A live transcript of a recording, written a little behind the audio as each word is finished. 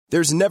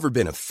There's never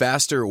been a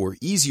faster or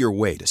easier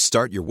way to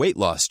start your weight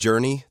loss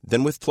journey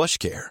than with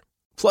PlushCare.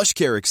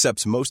 PlushCare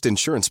accepts most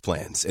insurance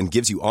plans and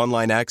gives you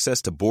online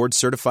access to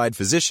board-certified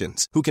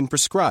physicians who can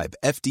prescribe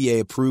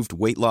FDA-approved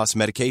weight loss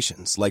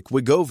medications like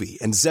Wegovy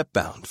and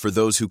Zepbound for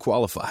those who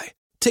qualify.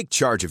 Take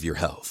charge of your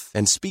health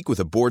and speak with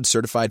a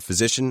board-certified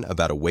physician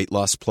about a weight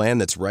loss plan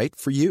that's right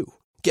for you.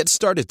 Get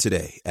started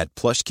today at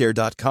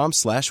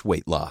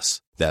plushcare.com/weight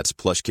loss. That's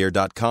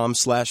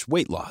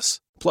plushcare.com/weight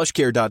loss.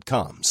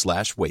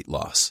 plushcare.com/weight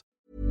loss.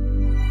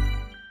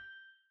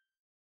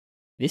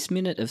 This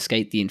minute of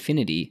Skate the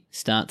Infinity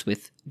starts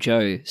with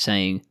Joe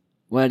saying,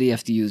 "Why do you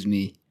have to use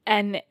me?"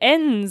 And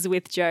ends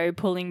with Joe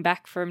pulling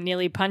back from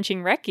nearly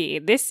punching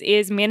Reki. This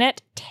is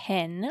minute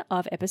 10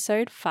 of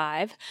episode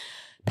 5,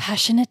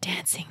 Passionate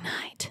Dancing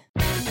Night.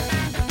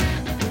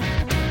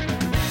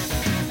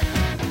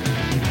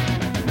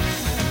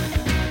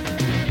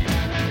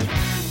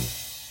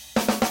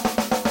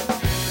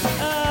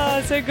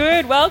 Oh, so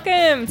good.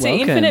 Welcome to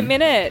Infinite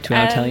Minute. To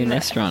our Italian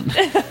restaurant.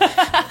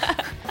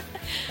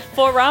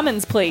 4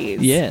 ramens,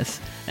 please. Yes,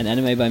 an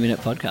Anime by Minute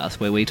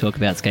podcast where we talk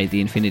about Skate the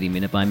Infinity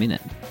minute by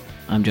minute.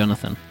 I'm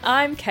Jonathan.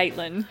 I'm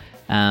Caitlin.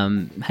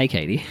 Hey,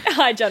 Katie.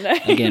 Hi,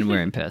 Jono. Again,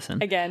 we're in person.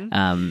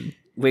 Again.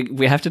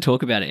 We have to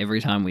talk about it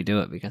every time we do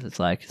it because it's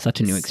like such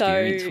a new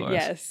experience for us.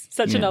 Yes,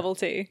 such a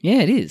novelty.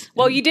 Yeah, it is.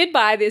 Well, you did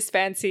buy this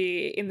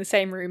fancy in the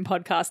same room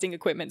podcasting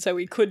equipment, so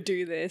we could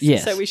do this.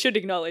 Yes. So we should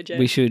acknowledge it.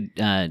 We should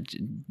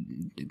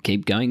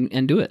keep going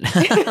and do it.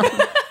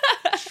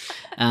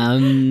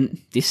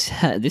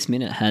 This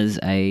minute has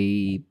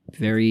a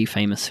very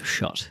famous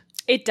shot.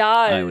 It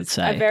does. I would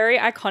say. A very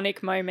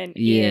iconic moment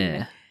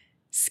in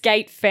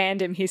skate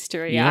fandom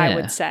history, I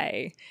would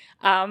say.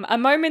 A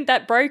moment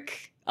that broke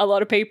a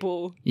lot of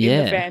people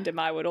in the fandom,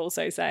 I would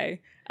also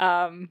say.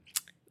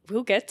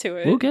 We'll get to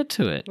it. We'll get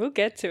to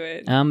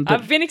it.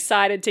 I've been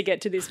excited to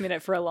get to this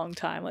minute for a long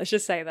time. Let's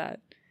just say that.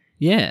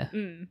 Yeah.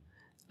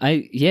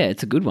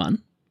 It's a good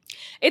one.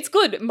 It's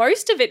good.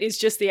 Most of it is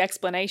just the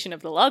explanation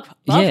of the love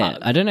hug.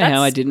 I don't know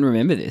how I didn't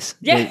remember this.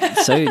 Yeah.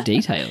 It's so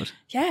detailed.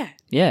 Yeah.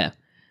 Yeah.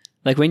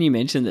 Like when you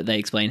mentioned that they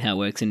explain how it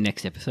works in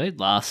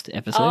last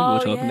episode, we were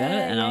talking about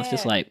it, and I was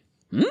just like,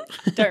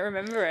 Don't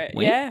remember it.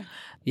 When? Yeah.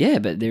 Yeah,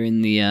 but they're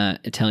in the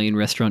Italian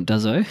restaurant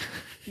Duzzo.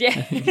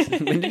 Yeah.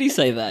 When did he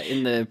say that?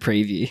 In the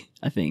preview,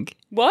 I think.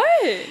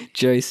 What?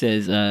 Joe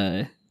says,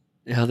 there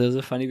was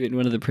a funny bit in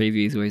one of the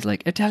previews where he's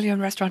like, Italian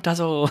restaurant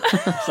Duzzo,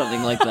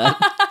 something like that.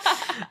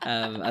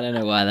 I don't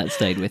know why that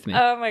stayed with me.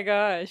 Oh my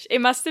gosh.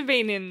 It must have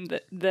been in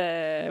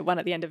the one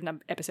at the end of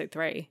episode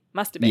 3.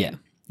 Must have been.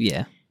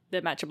 Yeah.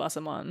 The Matcha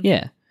Blossom one.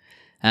 Yeah.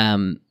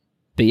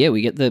 But yeah,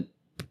 we get the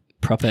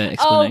proper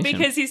explanation. Oh,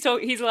 because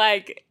he's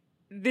like,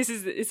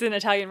 it's an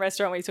Italian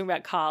restaurant where he's talking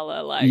about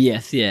Carla, like,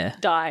 yes, yeah,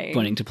 dying.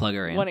 Wanting to plug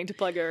her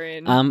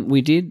in.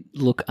 We did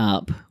look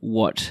up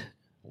what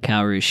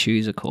Kaoru's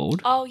shoes are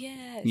called. Oh, yes.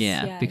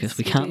 Yeah, because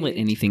we can't let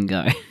anything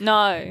go.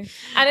 No.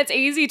 And it's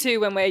easy to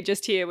when we're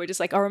just here. We're just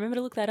like, remember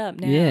to look that up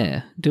now.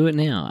 Yeah, do it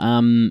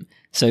now.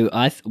 So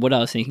what I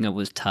was thinking of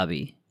was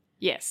Tubby.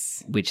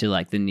 Yes. Which are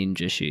like the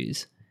ninja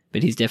shoes.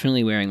 But he's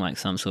definitely wearing like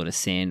some sort of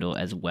sandal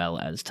as well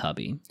as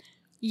Tubby.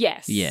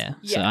 Yes. Yeah.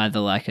 So either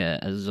like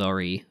a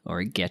Zori or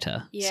a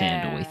Getter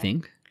sandal, we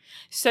think.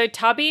 So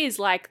Tubby is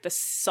like the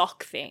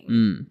sock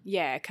thing.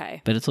 Yeah,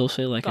 okay. But it's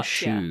also like a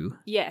shoe.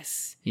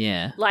 Yes.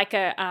 Yeah. Like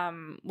a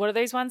what are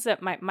those ones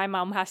that my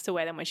mum has to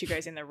wear them when she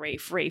goes in the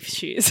reef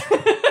shoes?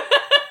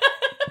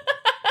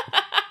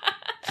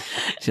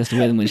 She has to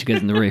wear them when she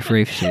goes in the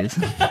reef shoes.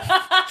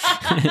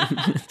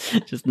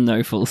 Just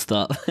no full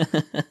stop.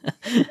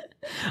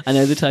 I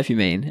know the type you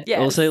mean. Yes.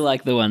 Also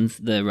like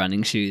the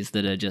running shoes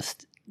that are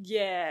just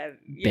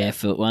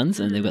barefoot ones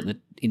and they've got the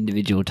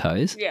individual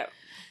toes. Yeah.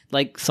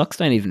 Like socks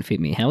don't even fit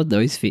me. How would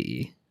those fit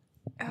you?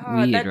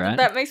 Oh, Weird, right?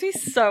 That makes me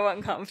so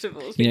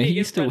uncomfortable. You know, he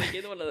used to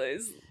get one of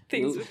those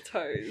things with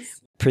toes.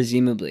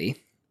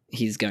 Presumably,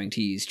 he's going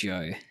to use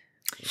Joe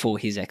for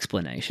his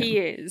explanation. He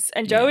is.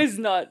 And Joe is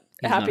not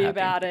happy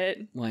about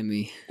it. Why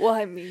me?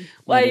 Why me?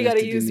 Why you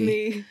gotta use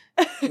me?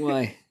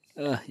 Why?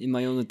 In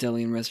my own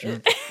Italian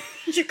restaurant.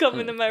 You come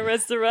into my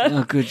restaurant.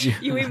 Oh, could you?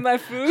 You eat my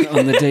food.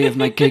 On the day of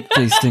my cake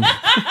tasting.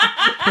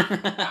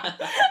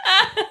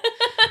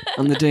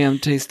 On the day I'm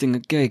tasting a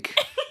cake.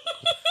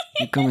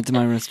 You come into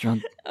my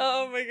restaurant.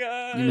 Oh my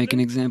god. You make an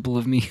example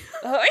of me.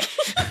 Oh.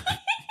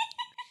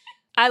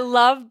 I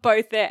love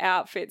both their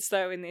outfits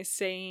though in this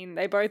scene.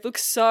 They both look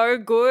so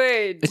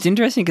good. It's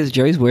interesting because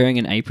Joe's wearing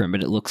an apron,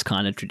 but it looks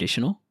kind of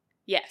traditional.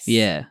 Yes.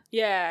 Yeah.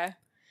 Yeah.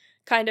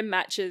 Kind of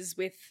matches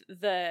with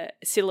the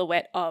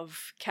silhouette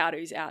of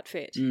Kaoru's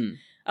outfit,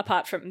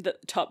 apart from the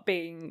top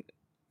being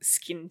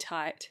skin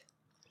tight.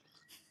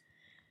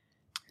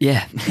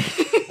 Yeah.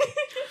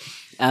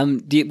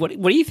 What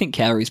do you think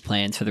Kaoru's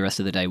plans for the rest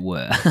of the day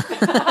were?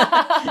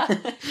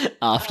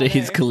 After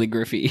his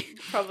calligraphy.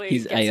 Probably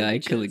his AI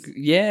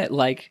calligraphy. Yeah,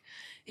 like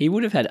he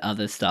would have had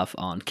other stuff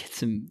on.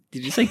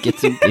 Did you say get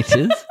some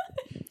bitches?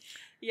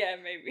 Yeah,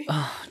 maybe.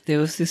 Oh, there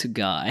was this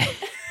guy.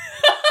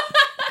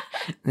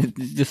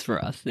 Just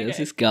for us. There was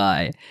this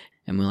guy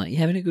And we're like, you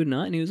having a good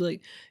night? And he was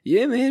like,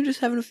 yeah, man, just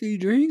having a few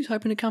drinks,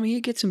 hoping to come here,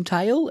 get some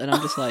tail. And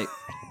I'm just like...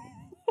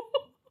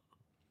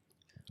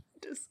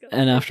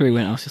 And after he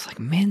went, I was just like,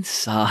 men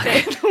suck.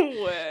 They're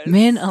the worst.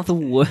 Men are the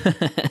worst.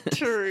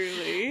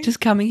 Truly.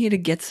 Just coming here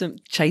to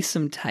chase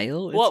some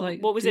tail. It's What,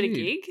 like, what was it, a dude.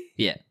 gig?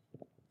 Yeah.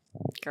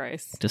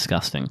 Gross.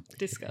 Disgusting.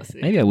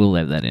 Disgusting. Maybe I will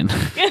leave that in.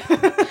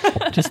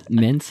 Just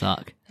men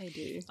suck. They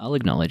do. I'll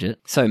acknowledge it.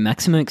 So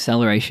maximum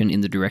acceleration in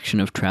the direction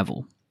of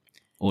travel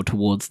or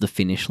towards the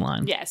finish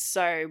line. Yes,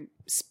 so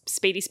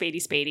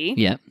speedy.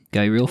 Yeah,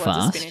 go real Towards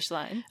fast. the finish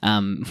line.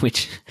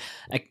 Which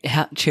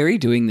Cherry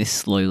doing this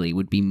slowly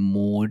would be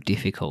more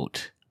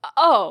difficult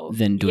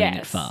than doing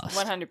it fast.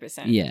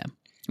 100%. Yeah,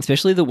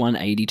 especially the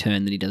 180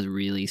 turn that he does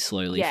really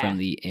slowly Yeah. from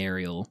the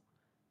aerial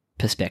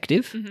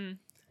perspective. Mm-hmm.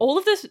 All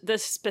of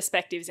the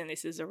perspectives in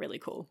this are really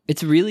cool.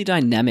 It's really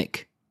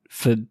dynamic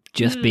for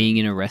just being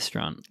in a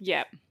restaurant.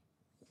 Yeah.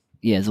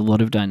 Yeah, there's a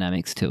lot of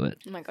dynamics to it.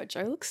 Oh my God,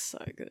 Joe looks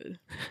so good.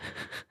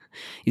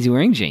 Is he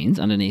wearing jeans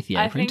underneath the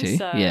I apron think too?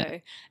 so. Yeah.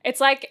 It's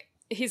like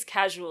his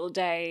casual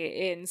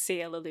day in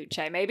Sia La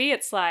Luce. Maybe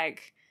it's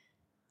like,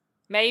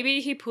 maybe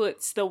he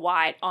puts the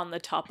white on the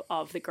top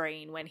of the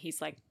green when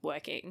he's like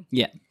working.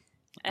 Yeah.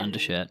 And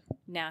Undershirt.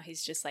 now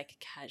he's just like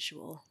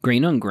casual.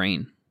 Green on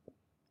green.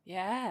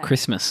 Yeah.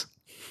 Christmas.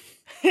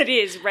 It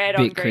is red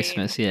on Bit green.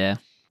 Christmas, yeah.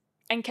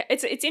 And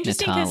it's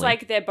interesting because Natali.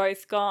 like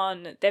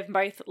they've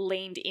both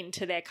leaned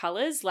into their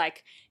colours.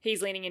 Like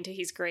he's leaning into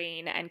his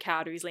green and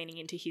Cowdery's leaning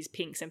into his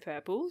pinks and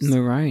purples.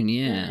 Maroon,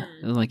 yeah.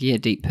 They're like, yeah,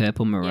 deep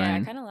purple maroon. Yeah,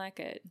 I kind of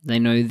like it. They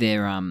know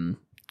their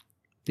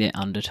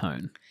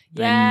undertone.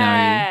 They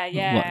know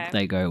what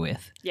they go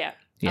with. Yeah,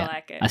 Yeah. I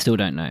like it. I still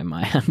don't know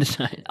my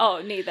undertone.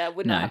 Oh, neither.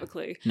 Would No. not have a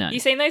clue. No.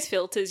 You've seen those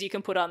filters you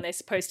can put on? They're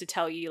supposed to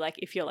tell you like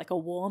if you're like a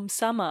warm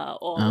summer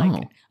or Oh.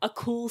 like a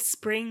cool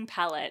spring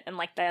palette, and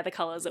like they're the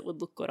colors that would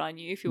look good on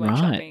you if you went Right.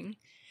 shopping.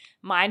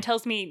 Mine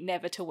tells me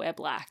never to wear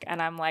black,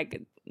 and I'm like,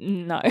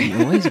 no.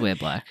 You always wear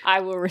black. I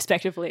will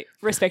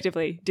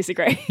respectively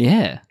disagree.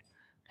 Yeah.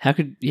 How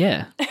could,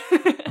 yeah.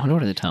 I wonder what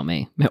did it tell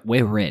me?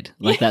 Wear red.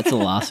 Like that's the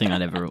last thing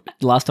I'd ever,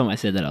 last time I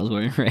said that I was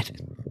wearing red.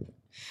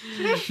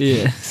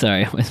 Yeah.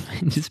 Sorry, I was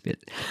just a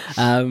bit.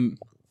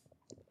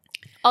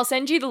 I'll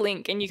send you the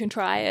link and you can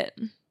try it.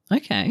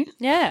 Okay.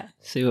 Yeah.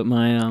 See what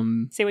my,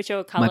 See what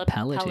your color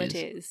palette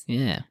is.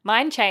 Yeah.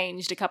 Mine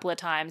changed a couple of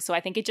times, so I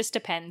think it just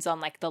depends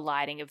on like the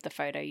lighting of the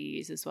photo you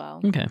use as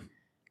well. Okay.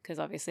 Because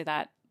obviously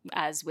that,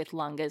 as with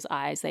Lunga's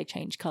eyes, they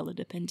change color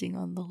depending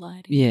on the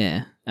lighting.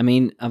 Yeah. I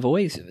mean, I've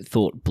always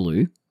thought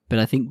blue, but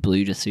I think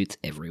blue just suits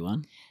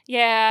everyone.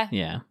 Yeah.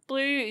 Yeah.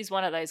 Blue is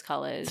one of those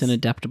colors. It's an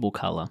adaptable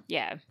color,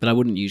 Yeah. but I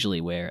wouldn't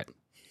usually wear it.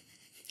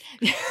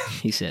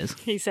 He says.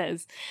 He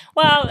says.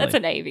 Well, Blue. it's a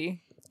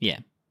navy. Yeah.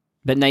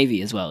 But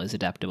navy as well is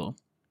adaptable.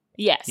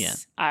 Yes. Yeah.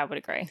 I would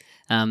agree.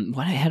 How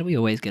do we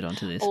always get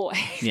onto this? Always.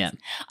 Yeah.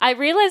 I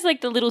realised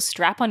like the little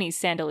strap on his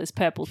sandal is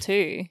purple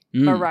too.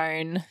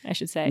 Maroon, I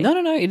should say. No.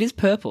 It is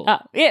purple. Oh,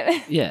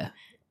 yeah. Yeah.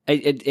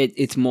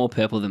 It's more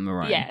purple than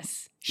maroon.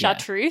 Yes. Yeah.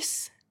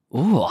 Chartreuse.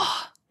 Ooh.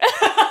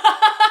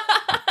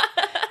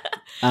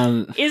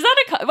 Is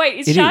that a wait?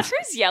 Is It is.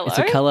 chartreuse yellow? It's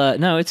a color.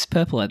 No, it's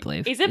purple, I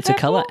believe. Is it It's a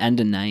color purple? and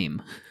a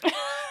name.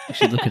 You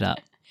should look it up.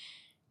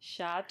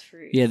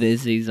 Chartreuse. Yeah,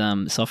 there's these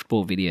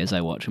softball videos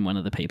I watch, and one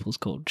of the people's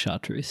called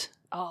Chartreuse.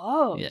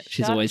 Oh. Yeah,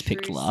 she's always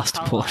picked chartreuse last.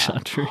 colour. Poor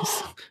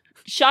Chartreuse.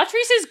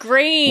 Chartreuse is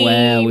green.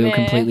 Wow, we were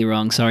completely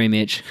wrong. Sorry,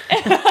 Mitch.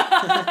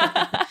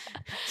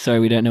 Sorry,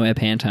 we don't know our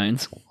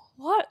Pantones.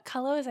 What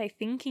color was I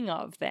thinking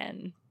of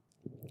then?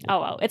 Oh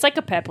well, it's like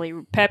a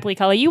purpley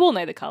color. You all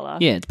know the color.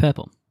 Yeah, it's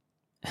purple.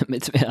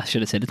 I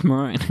should have said it's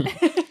maroon.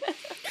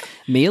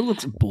 Mia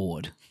looks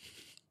bored.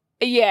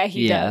 Yeah,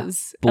 he Yeah,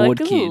 does. I bored like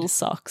the kid. little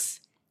socks.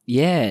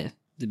 Yeah,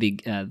 the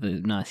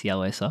nice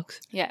yellow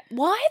socks. Yeah.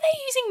 Why are they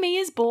using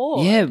Mia's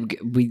board? Yeah,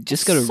 we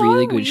just got a So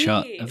really good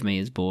shot weird. of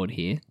Mia's board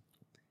here,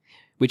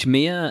 which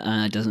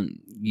Mia doesn't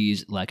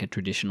use like a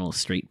traditional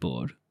street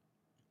board.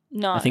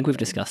 No. I think we've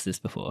discussed this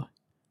before.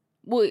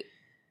 Well,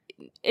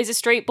 is a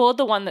street board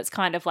the one that's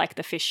kind of like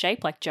the fish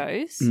shape, like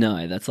Joe's?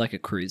 No, that's like a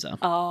cruiser.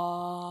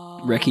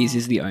 Oh. Recce's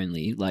is the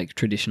only like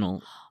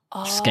traditional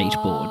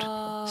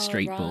skateboard,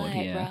 street board,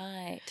 right,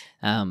 yeah.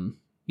 Right.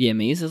 Yeah,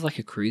 Mia's is like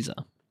a cruiser.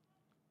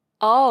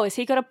 Oh, has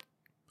he got a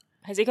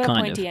Kind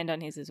pointy of. end on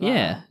his as well?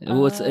 Yeah,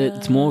 well,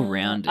 it's more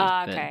rounded.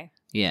 but Okay.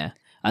 yeah,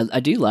 I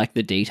do like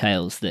the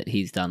details that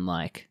he's done,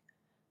 like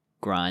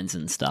grinds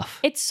and stuff.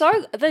 It's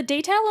so the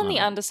detail on the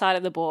Oh. underside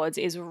of the boards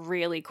is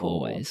really cool.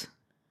 Always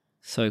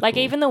so Like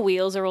cool. even the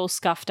wheels are all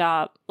scuffed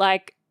up.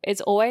 Like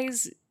it's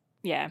always,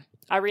 yeah.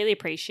 I really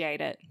appreciate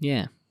it,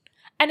 yeah.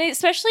 and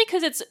especially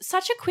because it's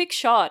such a quick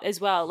shot as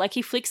well. Like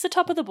he flicks the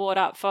top of the board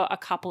up for a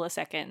couple of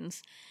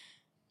seconds.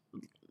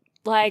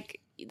 Like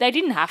they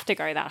didn't have to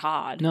go that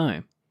hard.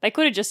 No, They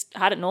could have just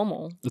had it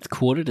normal. it's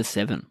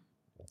 6:45.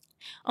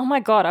 Oh my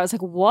God. I was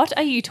like, what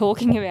are you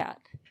talking about?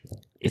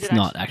 Is It's it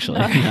not actually.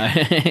 No.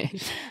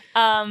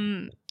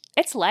 No.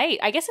 It's late.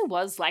 I guess it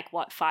was like,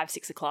 what, 5,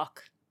 6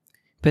 o'clock?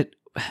 But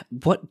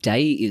what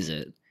day is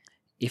it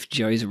if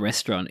Joe's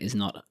restaurant is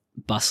not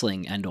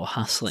bustling and or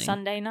hustling.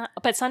 Sunday night.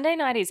 But Sunday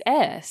night is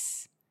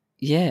S.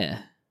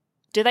 Yeah.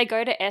 Do they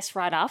go to S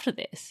right after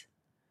this?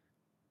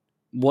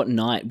 What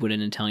night would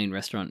an Italian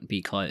restaurant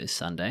be closed?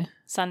 Sunday?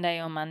 Sunday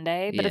or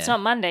Monday. But it's Yeah.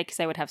 not Monday because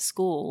they would have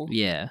school.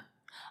 Yeah.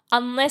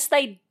 Unless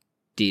they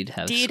Did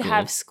have school.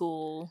 have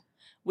school,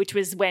 which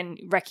was when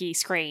Reki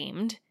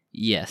screamed.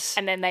 Yes.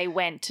 And then they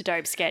went to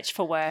Dope Sketch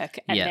for work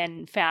and Yeah.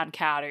 then found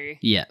Kauru.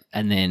 Yeah.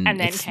 And then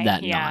it's came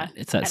that here, night.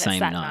 It's that and it's same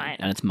that night. night.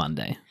 And it's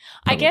Monday.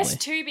 I guess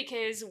probably. too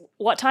because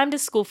what time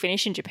does school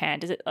finish in Japan?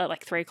 Does it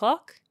like 3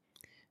 o'clock?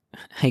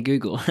 Hey,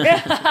 Google.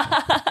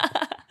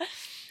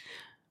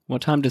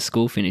 What time does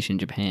school finish in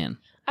Japan?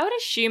 I would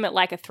assume at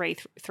like a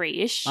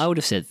 3-ish. I would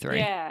have said 3.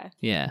 Yeah.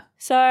 Yeah.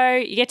 So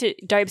you get to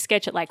Dope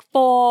Sketch at like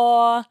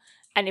 4,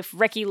 and if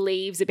Reki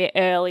leaves a bit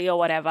early or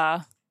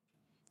whatever,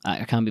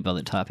 I can't be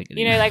bothered typing it.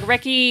 you know, like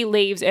Reki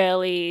leaves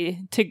early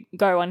to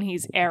go on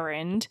his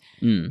errand,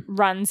 Mm.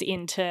 runs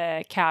into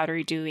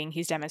Kaoru doing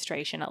his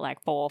demonstration at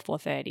like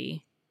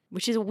 4:30,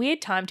 which is a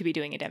weird time to be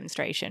doing a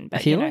demonstration.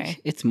 But I feel you know,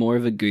 like it's more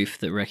of a goof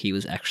that Reki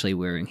was actually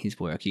wearing his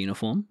work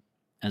uniform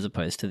as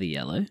opposed to the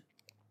yellow.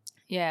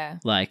 yeah,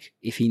 Like,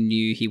 if he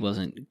knew he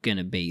wasn't going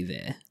to be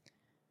there,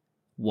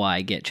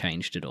 why get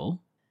changed at all?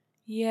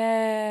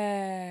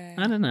 yeah.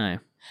 I don't know.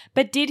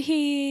 But did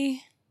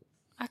he?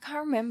 I can't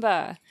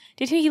remember.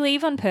 Did he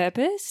leave on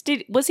purpose?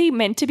 Was he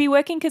meant to be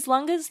working? Because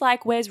Lunga's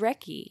like, "Where's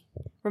Reki?"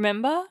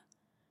 Remember?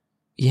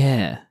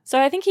 Yeah.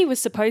 So I think he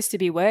was supposed to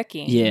be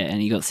working. Yeah,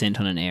 and he got sent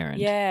on an errand.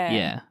 Yeah.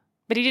 Yeah.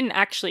 But he didn't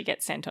actually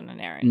get sent on an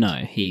errand. No,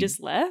 He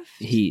just left?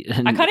 I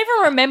I can't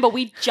even remember.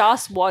 We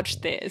just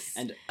watched this.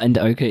 And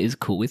Oka is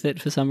cool with it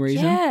for some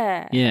reason.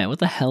 Yeah. Yeah, what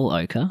the hell,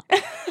 Oka?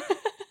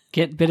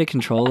 Get better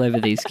control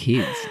over these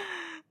kids.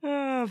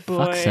 Oh,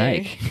 boy. Fuck's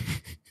sake.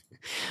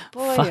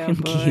 Boy, Fucking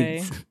oh, boy.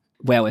 kids.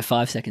 Wow, we're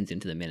 5 seconds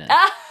into the minute.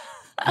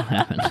 What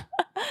happened?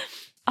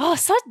 Oh,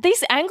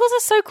 these angles are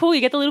so cool. You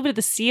get a little bit of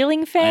the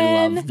ceiling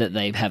fan. I love that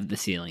they have the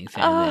ceiling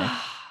fan there.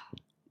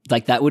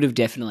 Like, that would have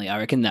definitely, I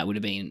reckon that would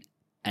have been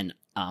an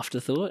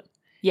afterthought.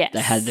 Yes.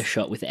 They had the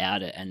shot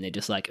without it, and they're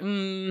just like,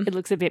 It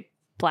looks a bit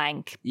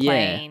blank,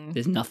 yeah, plain.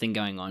 there's nothing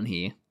going on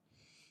here.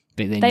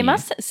 But then They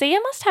must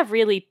have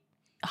really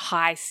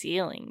high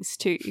ceilings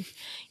too.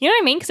 You know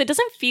what I mean? Because it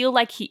doesn't feel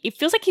like it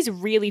feels like he's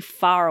really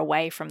far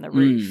away from the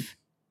roof.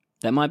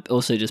 That might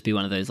also just be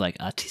one of those like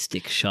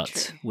artistic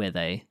shots True. where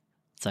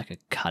it's like a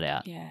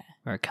cutout Yeah.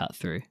 or a cut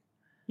through.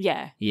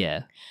 Yeah.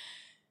 Yeah,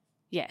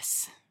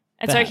 Yes.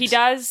 And so he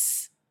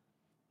does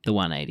the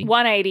 180.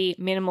 180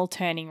 minimal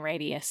turning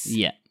radius.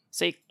 Yeah,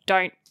 So you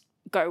don't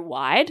go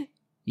wide.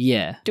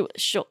 yeah. Do a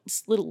short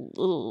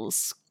little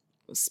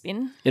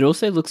spin. It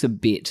also looks a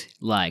bit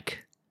like,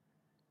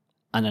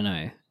 I don't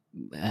know,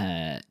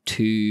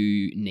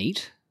 too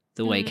neat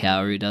the way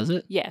Kaoru does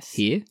it Yes.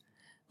 here.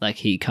 Like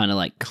he kind of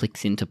like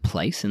clicks into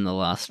place in the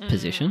last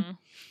position.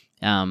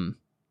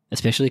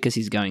 Especially because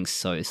he's going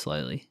so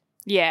slowly.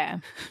 Yeah.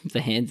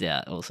 The hands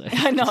out also.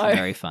 I know. It's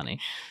very funny.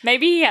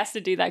 Maybe he has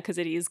to do that because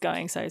it is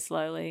going so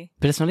slowly.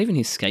 But it's not even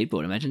his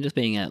skateboard. Imagine just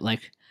being at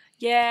like,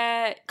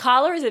 Yeah.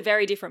 Carla is a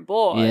very different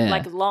board. Yeah.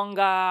 Like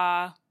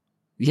longer.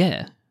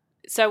 yeah.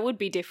 So it would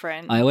be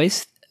different. I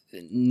always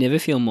never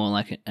feel more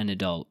like an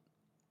adult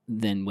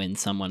than when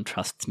someone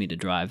trusts me to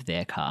drive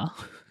their car.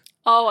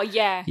 Oh,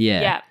 yeah.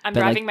 Yeah. Yeah. I'm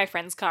But, driving like- my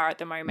friend's car at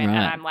the moment and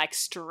Right. I'm like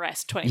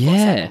stressed 24/7.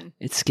 Yeah.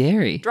 It's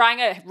scary.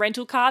 Driving a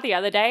rental car the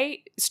other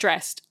day,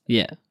 stressed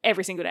Yeah.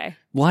 every single day.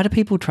 Why do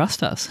people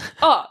trust us?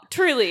 Oh,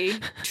 truly,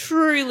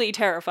 truly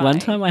terrifying. One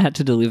time I had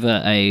to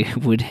deliver a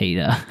wood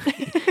heater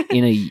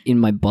in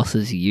my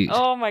boss's ute.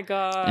 Oh my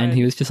God. And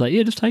he was just like,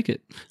 yeah, just take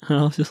it. And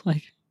I was just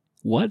like,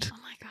 what? Oh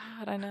my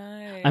God, I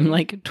know. I'm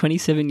like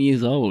 27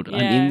 years old. I'm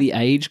Yeah. in the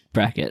age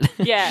bracket.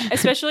 Yeah,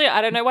 especially,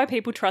 I don't know why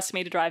people trust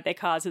me to drive their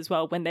cars as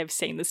well when they've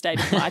seen the state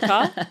of my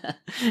car.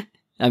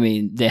 I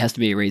mean, there has to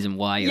be a reason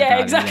why you're Yeah,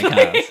 driving exactly.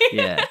 their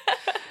cars.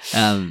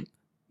 Yeah.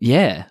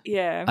 Yeah.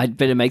 Yeah.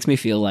 But it makes me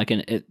feel like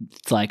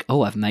it's like,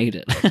 oh, I've made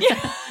it.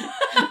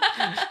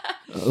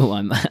 Oh,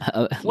 I'm.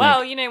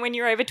 Well, you know, when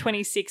you're over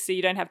 26, so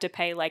you don't have to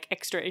pay like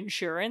extra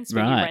insurance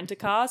when you Right. rent a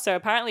car. So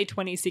apparently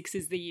 26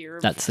 is the year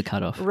of that's the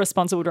cutoff.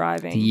 responsible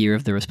driving. The year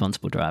of the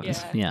responsible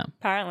drivers. Yeah. Yeah.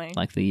 Apparently.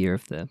 Like the year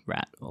of the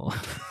rat or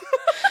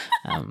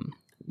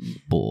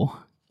boar.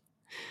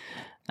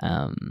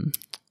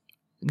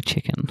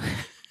 Chicken.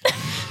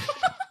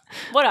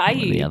 What are What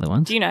you? are the other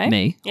ones? Do you know?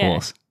 Me? Yeah.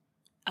 Horse.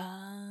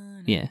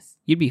 Nice. Yeah.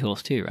 You'd be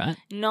horse too, right?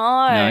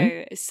 No.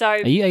 No? So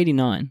Are you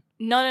 89?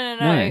 no.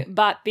 No.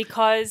 But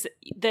because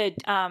the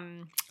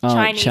Oh,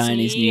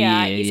 Chinese New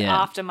Year is yeah.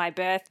 after my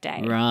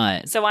birthday.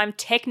 Right. So I'm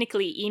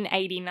technically in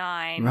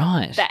 89.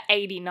 Right. The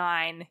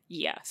 89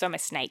 year. So I'm a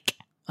snake.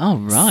 Oh,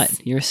 right.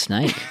 You're a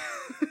snake.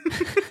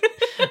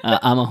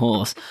 I'm a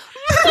horse.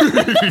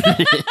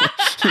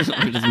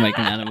 I'm just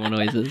making animal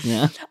noises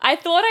now. I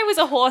thought I was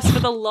a horse for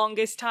the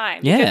longest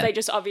time. Yeah. Because they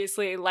just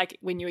obviously, like,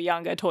 when you were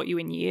younger, taught you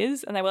in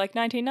years. And they were like,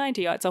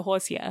 1990, oh, it's a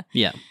horse year.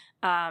 Yeah.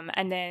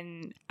 And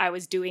then I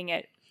was doing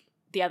it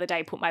the other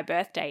day, put my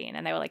birthday in,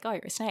 and they were like, oh,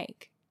 you're a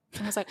snake.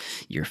 And I was like,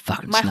 You're a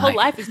fucking my snake. whole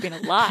life has been a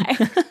lie.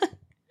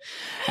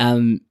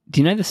 Do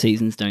you know the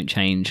seasons don't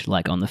change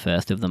like on the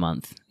 1st of the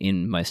month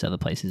in most other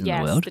places in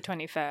the world? Yes, the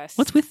 21st.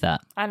 What's with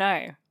that? I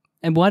know.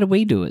 And why do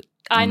we do it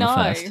I on know. the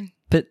 1st?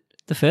 But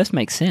the 1st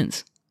makes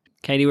sense.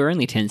 Katie, we're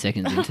only 10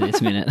 seconds into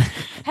this minute.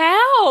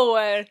 How?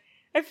 What?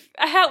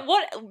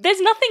 There's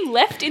nothing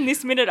left in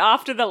this minute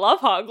after the love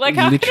hug. Like,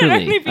 how Literally.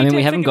 Can it only be I mean, 10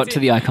 we haven't got seconds to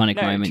the in? iconic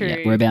No, moment true.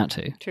 yet. We're about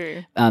to.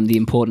 True. The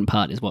important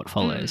part is what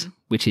follows,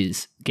 which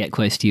is get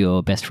close to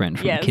your best friend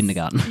from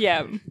kindergarten.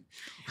 Yeah.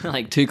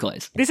 Like too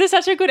close. This is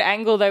such a good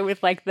angle though,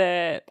 with like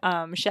the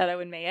Shadow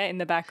and Mia in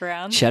the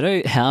background.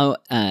 Shadow, how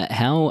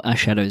are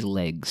Shadow's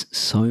legs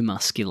so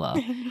muscular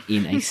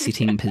in a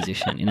sitting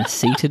position, in a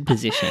seated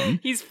position?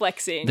 He's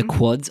flexing. The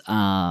quads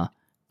are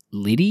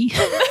liddy.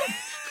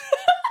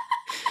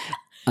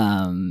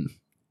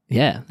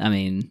 Yeah, I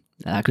mean,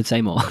 I could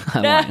say more.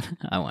 I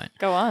won't.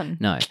 Go on.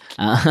 No.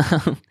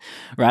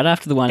 Right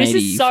after the 180,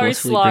 this is so you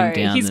slow. bring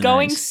down He's the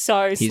going nose.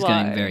 so slow. He's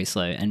going very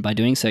slow. And by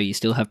doing so, you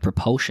still have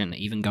propulsion,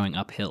 even going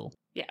uphill.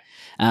 Yeah.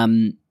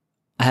 I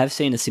have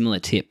seen a similar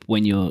tip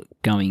when you're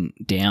going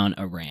down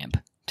a ramp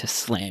to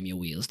slam your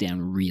wheels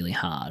down really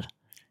hard.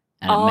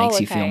 And it makes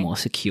you feel more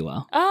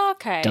secure. Oh,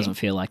 okay. It doesn't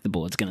feel like the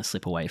board's going to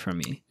slip away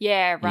from you.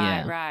 Yeah,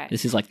 right.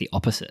 This is like the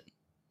opposite.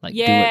 Like,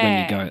 do it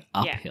when you go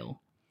uphill.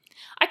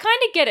 I kind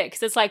of get it,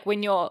 because it's like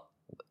when you're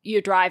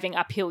driving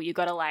uphill, you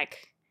got to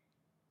like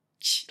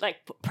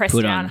press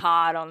down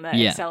hard on the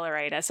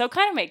accelerator. So it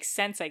kind of makes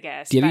sense, I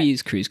guess. Do you ever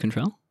use cruise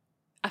control?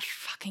 I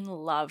fucking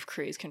love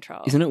cruise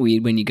control. Isn't it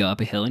weird when you go up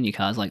a hill and your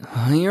car's like,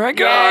 oh, here I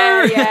go?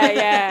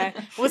 Yeah.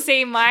 Well,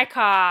 see, my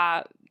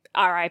car,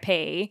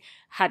 RIP,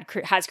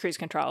 has cruise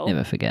control.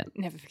 Never forget.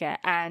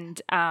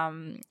 And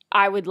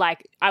I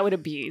would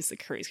abuse the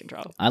cruise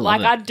control. I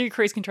love it. I'd do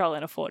cruise control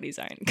in a 40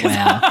 zone. Because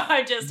Wow.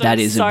 I'm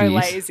is so abuse.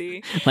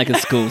 lazy. Like a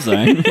school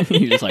zone.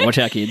 You're just like, watch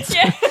out, kids.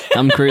 Yeah.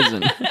 I'm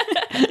cruising.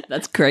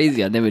 That's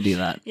crazy. I'd never do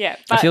that. Yeah.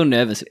 I feel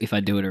nervous if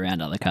I do it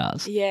around other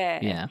cars.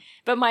 Yeah.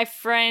 But my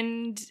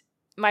friend's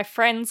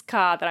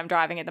car that I'm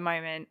driving at the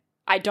moment,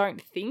 I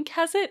don't think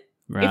has it.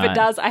 Right. If it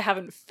does, I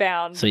haven't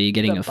found. So you're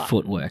getting a button.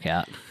 foot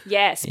workout.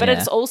 Yes, but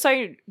it's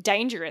also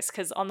dangerous,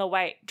 because on the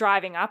way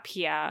driving up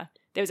here,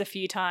 there was a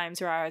few times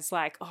where I was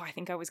like, oh, I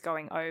think I was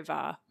going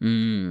over,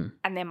 and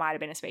there might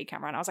have been a speed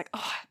camera, and I was like,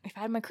 oh, if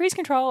I had my cruise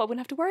control, I wouldn't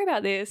have to worry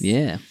about this.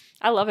 Yeah.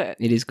 I love it.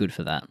 It is good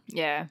for that.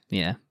 Yeah.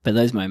 Yeah. But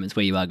those moments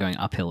where you are going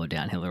uphill or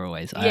downhill are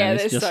always,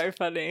 they're so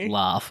funny.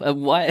 Laugh.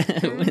 Why?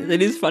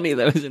 It is funny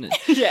though, isn't it?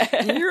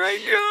 Yeah. Here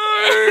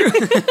I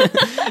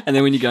go. And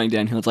then when you're going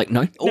downhill, it's like,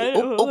 no.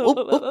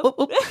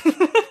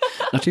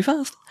 Not too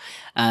fast.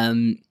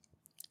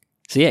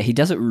 So yeah, he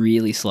does it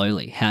really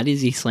slowly. How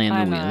does he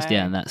slam the wheels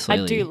down that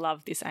slowly? I do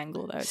love this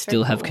angle though. It's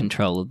Still have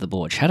control of the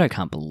board. Shadow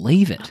can't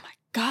believe it. Oh my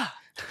God.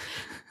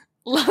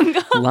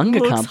 Lunga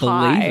can't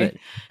believe it.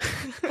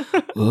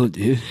 Oh,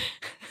 dude.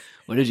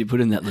 What did you put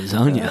in that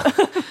lasagna?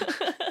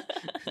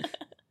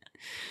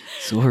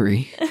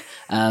 Sorry.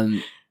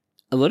 A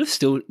lot of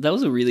that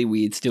was a really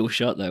weird still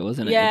shot though,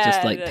 wasn't it? Yeah, it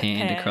just like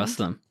panned across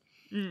them.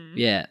 Mm.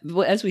 Yeah.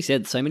 Well, as we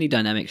said, so many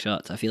dynamic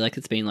shots. I feel like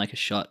it's been like a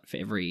shot for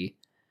every,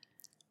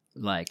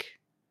 like,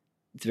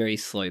 it's very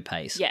slow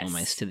pace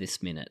almost to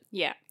this minute.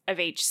 Yeah, of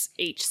each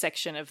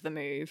section of the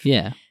move.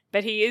 Yeah.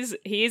 But he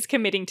is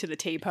committing to the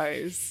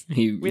T-pose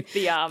with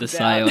the arms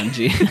the out.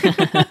 Sion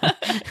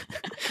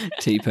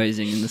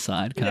T-posing in the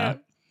sidecar. Yeah.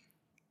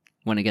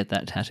 Want to get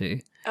that tattoo.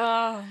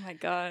 Oh my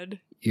God.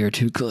 You're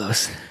too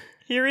close.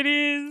 Here it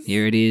is.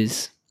 Here it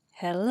is.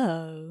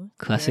 Hello.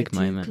 Classic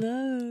You're too moment.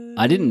 close.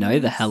 I didn't know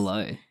the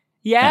hello.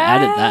 Yeah. They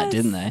added that,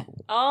 didn't they?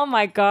 Oh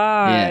my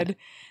God.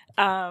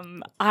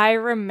 I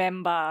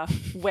remember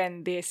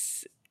when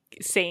this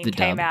scene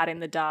came out in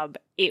the dub,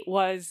 it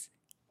was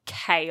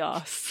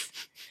chaos.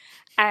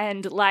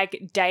 And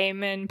like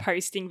Damon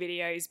posting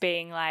videos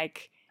being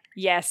like,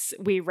 yes,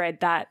 we read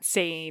that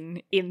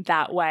scene in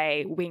that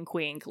way, wink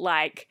wink.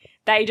 Like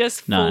they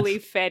just fully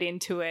fed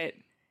into it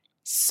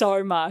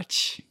so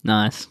much.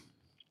 Nice.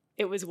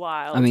 It was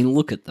wild. I mean,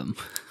 look at them.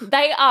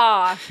 They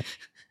are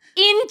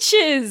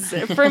inches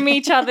from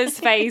each other's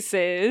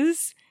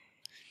faces.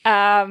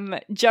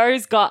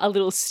 Joe's got a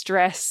little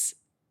stress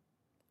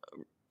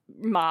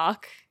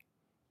mark.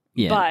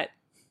 Yeah. But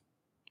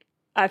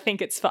I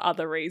think it's for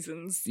other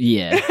reasons.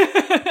 Yeah.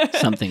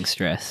 Something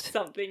stressed.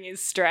 Something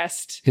is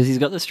stressed. Because he's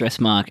got the stress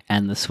mark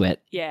and the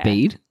sweat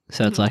bead.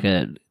 So it's like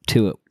a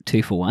two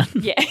for one.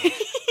 Yeah.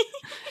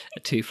 A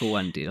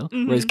 2-for-1 deal.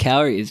 Whereas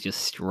Kaori is just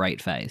straight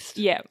faced.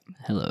 Yeah.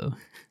 Hello.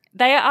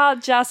 They are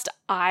just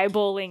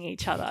eyeballing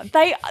each other.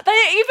 They're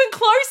even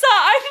closer.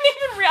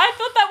 I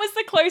thought that was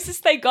the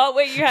closest they got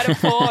where you had it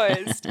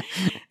paused.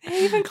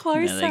 They're even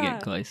closer. No, they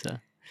get closer.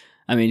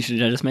 I mean,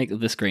 should I just make the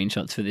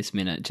screenshots for this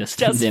minute just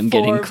them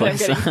getting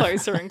closer? Them getting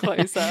closer and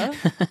closer.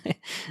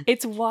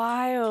 It's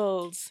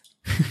wild.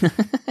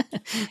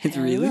 It's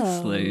really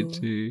slow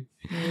too.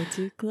 You're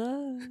too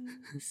close.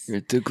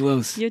 You're too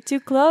close. You're too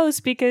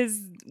close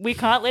because we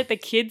can't let the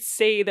kids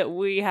see that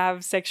we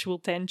have sexual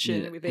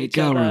tension with each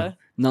other.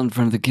 Not in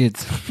front of the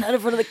kids. Not in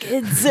front of the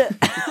kids.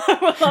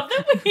 I love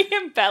that we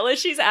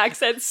embellish his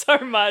accent so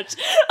much.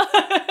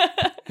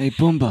 Hey,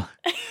 Boomba.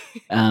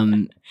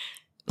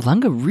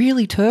 Lunga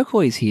really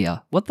turquoise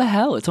here. What the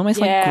hell? It's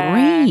almost like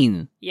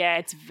green. Yeah,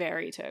 it's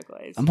very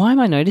turquoise. And why am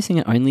I noticing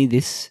it only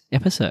this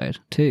episode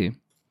too?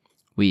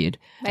 Weird.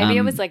 Maybe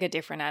it was like a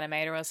different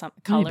animator or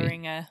something.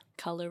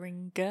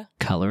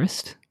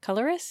 Colorist?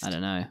 Colorist? I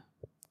don't know.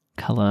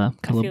 Color.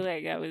 I feel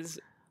like that was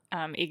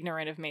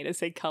ignorant of me to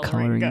say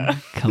coloringa.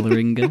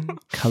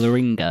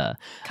 Coloringa.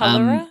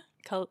 Colorer?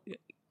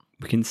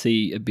 We can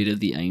see a bit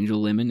of the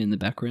angel lemon in the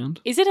background.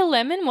 Is it a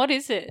lemon? What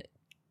is it?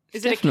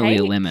 Is it definitely a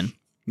cake? a lemon.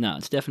 No,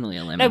 it's definitely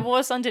a lemon. No,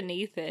 what's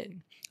underneath it?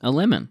 A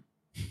lemon.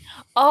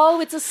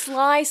 Oh, it's a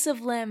slice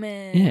of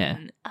lemon. Yeah.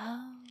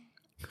 Oh.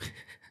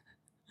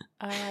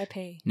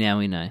 R.I.P. Now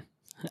we know.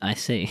 I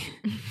see.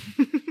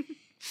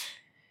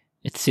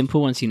 It's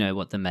simple once you know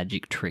what the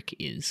magic trick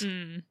is.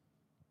 Mm.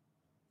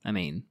 I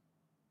mean,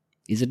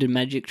 is it a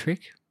magic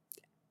trick?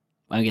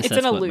 I guess it's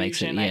that's an what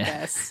makes it. illusion, I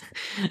guess.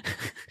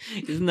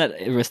 Isn't that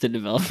Arrested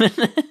Development?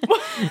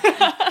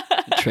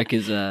 The trick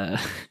is oh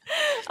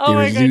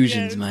they're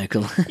illusions, God, yes.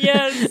 Michael.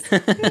 Yes.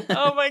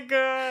 Oh my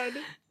God.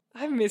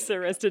 I miss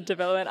Arrested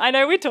Development. I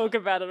know we talk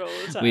about it all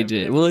the time. We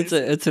do. Well,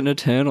 it's an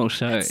eternal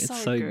show.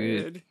 It's so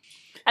good.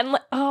 And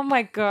oh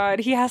my God,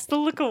 he has to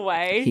look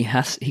away. He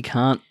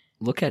can't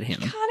look at him.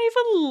 Can't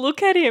even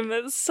look at him.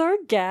 That's so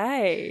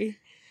gay.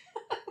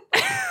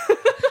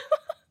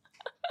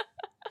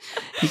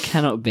 He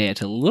cannot bear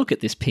to look at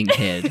this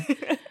pink-haired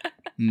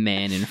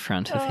man in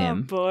front of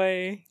him. Oh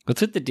boy. What's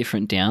with the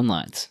different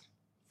downlights,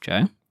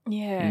 Joe?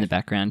 Yeah. In the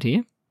background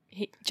here?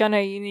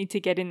 Jono, you need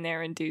to get in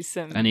there and do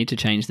some... I need to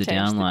change the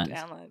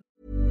downlights.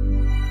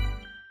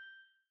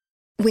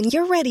 When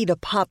you're ready to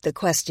pop the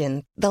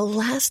question, the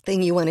last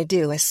thing you want to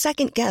do is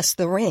second-guess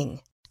the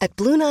ring. At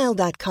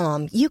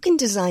BlueNile.com, you can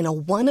design a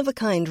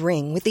one-of-a-kind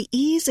ring with the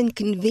ease and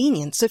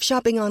convenience of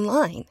shopping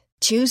online.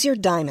 Choose your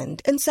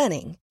diamond and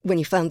setting. When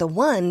you find the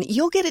one,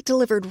 you'll get it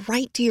delivered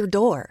right to your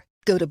door.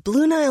 Go to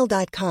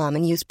BlueNile.com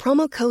and use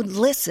promo code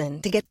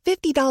LISTEN to get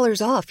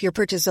 $50 off your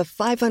purchase of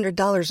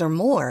 $500 or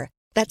more.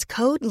 That's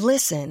code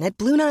LISTEN at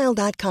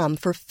BlueNile.com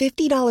for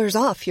 $50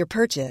 off your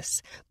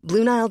purchase.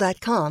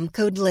 BlueNile.com,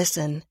 code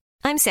LISTEN.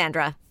 I'm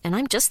Sandra, and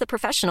I'm just the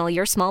professional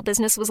your small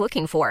business was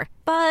looking for.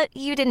 But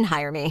you didn't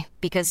hire me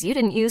because you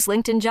didn't use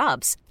LinkedIn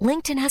Jobs.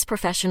 LinkedIn has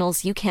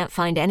professionals you can't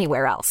find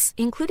anywhere else,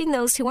 including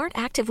those who aren't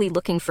actively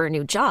looking for a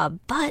new job,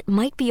 but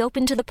might be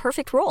open to the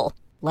perfect role,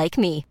 like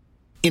me.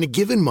 In a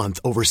given month,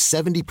 over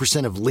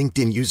 70% of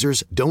LinkedIn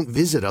users don't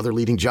visit other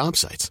leading job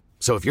sites.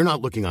 So if you're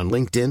not looking on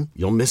LinkedIn,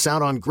 you'll miss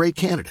out on great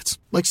candidates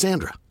like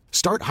Sandra.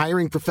 Start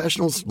hiring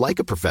professionals like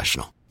a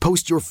professional.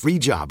 Post your free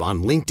job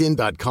on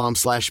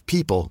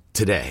linkedin.com/people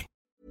today.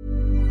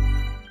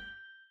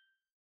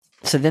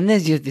 So then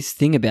there's this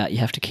thing about you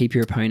have to keep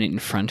your opponent in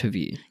front of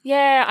you.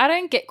 Yeah, I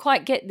don't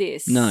quite get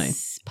this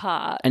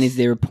part. And is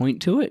there a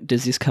point to it?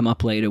 Does this come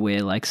up later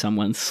where like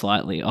someone's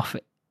slightly off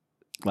it,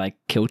 like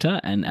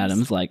kilter, and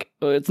Adam's like,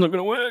 oh, it's not going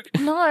to work?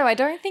 No, I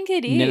don't think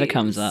it is. Never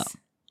comes up.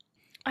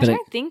 I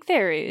don't think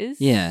there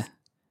is. Yeah.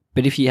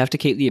 But if you have to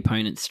keep the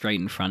opponent straight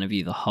in front of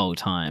you the whole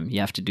time,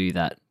 you have to do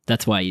that.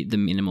 That's why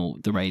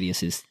the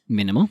radius is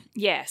minimal.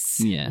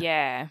 Yes.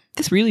 Yeah.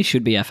 This really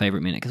should be our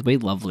favourite minute because we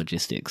love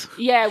logistics.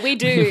 Yeah, we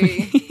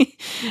do.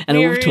 And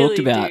all we've talked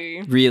about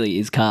really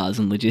is cars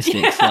and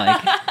logistics.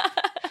 Like,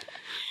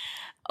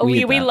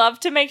 we love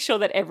to make sure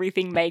that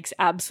everything makes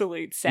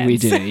absolute sense. We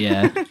do,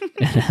 yeah.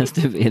 It has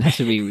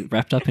to be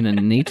wrapped up in a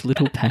neat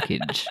little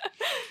package.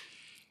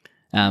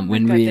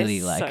 When God,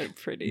 really, like, so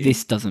pretty.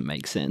 This doesn't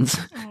make sense.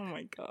 Oh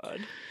my God.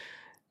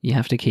 You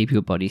have to keep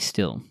your body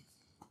still.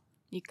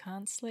 You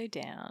can't slow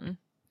down.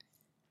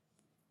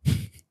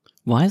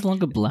 Why is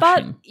Lunga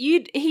blushing?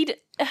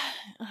 But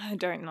I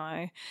don't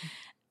know.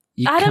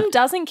 Adam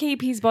doesn't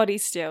keep his body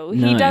still.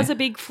 No. He does a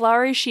big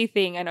flourishy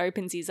thing and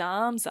opens his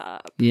arms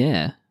up.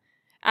 Yeah.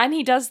 And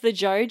he does the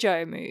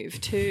JoJo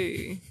move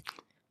too.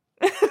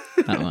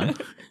 That one.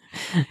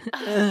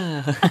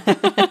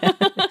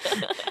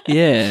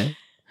 Yeah.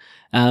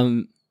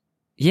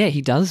 Yeah,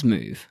 he does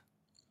move.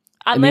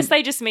 Unless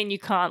they just mean you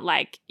can't,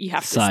 like, you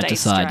have to stay straight. Side to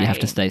side, you have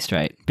to stay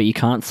straight. But you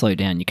can't slow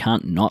down. You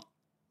can't not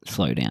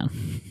slow down.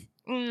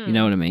 You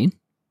know what I mean?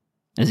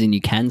 As in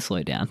you can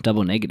slow down.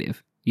 Double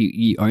negative.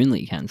 You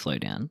only can slow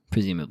down,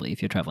 presumably,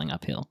 if you're traveling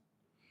uphill.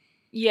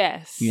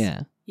 Yes.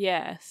 Yeah.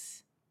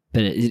 Yes.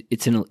 But it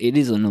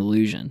is an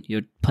illusion.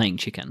 You're playing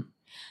chicken,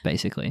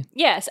 basically.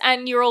 Yes,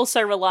 and you're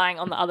also relying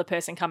on the other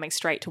person coming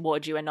straight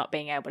towards you and not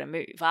being able to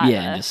move either.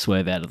 Yeah, and just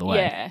swerve out of the way.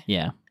 Yeah.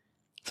 Yeah.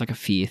 It's like a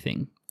fear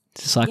thing.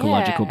 It's a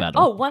psychological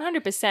battle. Oh,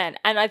 100%.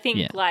 And I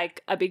think,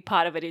 like, a big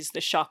part of it is the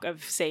shock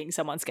of seeing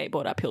someone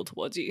skateboard uphill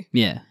towards you.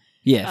 Yeah.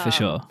 Yeah, for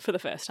sure. For the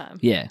first time.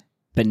 Yeah.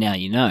 But now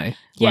you know,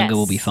 Lunga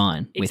will be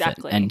fine with it.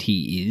 And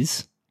he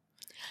is.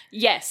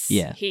 Yes.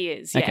 Yeah. He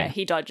is. Yeah. Okay.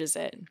 He dodges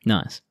it.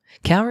 Nice.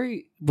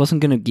 Kaoru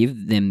wasn't going to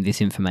give them this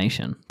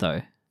information,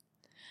 though.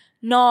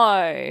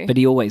 No. But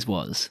he always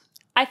was.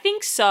 I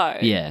think so.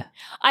 Yeah.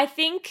 I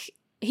think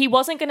he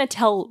wasn't going to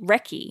tell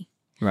Reki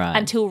Right.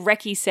 until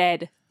Reki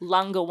said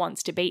Lunga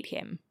wants to beat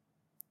him.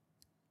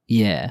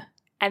 Yeah.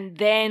 And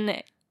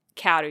then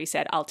Kaoru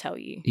said, I'll tell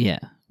you. Yeah.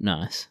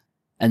 Nice.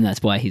 And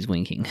that's why he's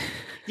winking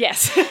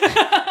Yes.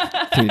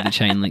 through the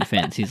chain link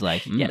fence. He's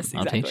like, Yes,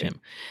 I'll teach exactly.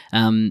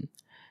 him.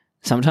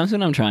 Sometimes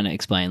when I'm trying to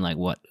explain like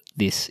what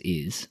this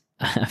is,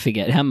 I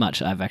forget how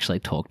much I've actually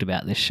talked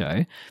about this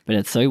show, but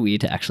it's so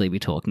weird to actually be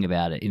talking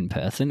about it in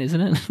person, isn't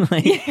it?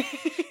 Like,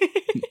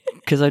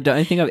 because I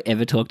don't think I've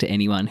ever talked to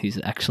anyone who's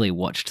actually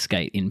watched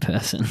Skate in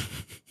person.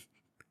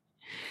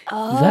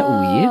 Oh. Is that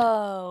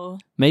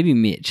weird? Maybe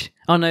Mitch.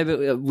 Oh, no,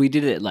 but we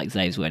did it at like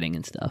Zave's wedding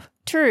and stuff.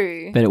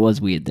 True. But it was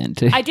weird then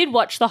too. I did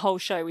watch the whole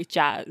show with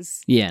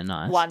Jazz Yeah,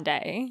 nice. one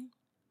day.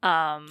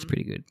 It's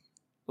pretty good.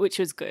 Which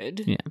was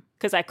good. Yeah.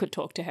 Because I could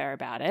talk to her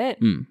about it.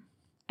 Mm.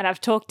 And I've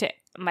talked to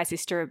my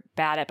sister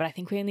about it, but I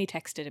think we only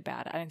texted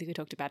about it. I don't think we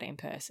talked about it in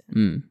person.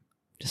 Mm.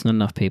 Just not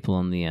enough people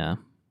on the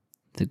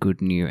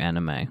good new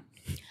anime.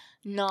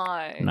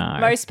 No. No.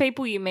 Most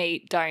people you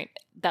meet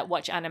that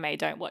watch anime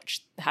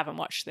haven't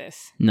watched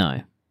this.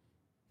 No.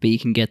 But you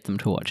can get them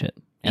to watch it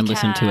and You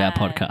listen to our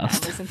can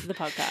podcast. Listen to the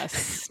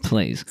podcast.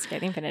 Please.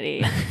 Skate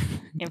Infinity.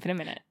 Infinite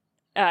Minute.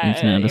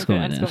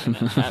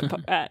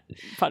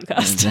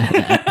 Podcast.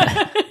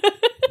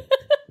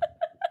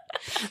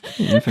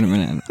 Infinite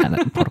Minute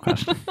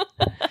podcast.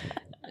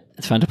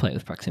 It's fun to play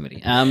with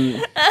proximity.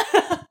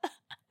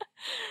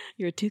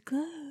 You're too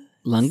close.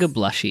 Lunga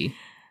blushy.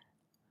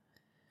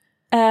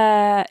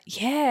 Yeah.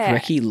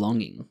 Reki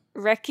longing.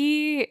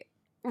 Reki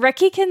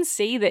can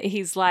see that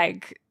he's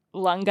like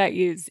Lunga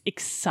is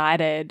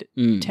excited,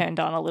 turned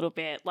on a little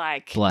bit,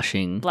 like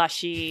Blushing.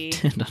 blushy.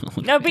 Turned on a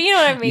little No, but you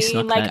know what I You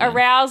snuck mean, like that in.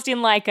 aroused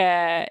in like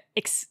a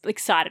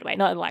excited way,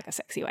 not in like a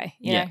sexy way.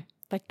 You know,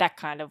 like that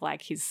kind of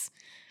like his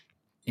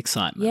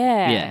Excitement.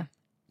 Yeah. Yeah.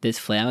 There's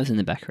flowers in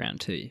the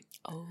background too.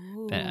 Oh,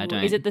 But I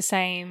don't- is it the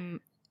same?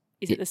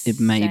 Is it the It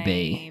may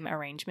be. same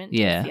arrangement?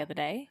 Yeah. as the other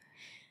day.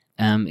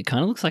 It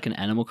kind of looks like an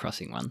Animal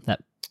Crossing one,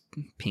 that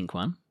pink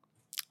one.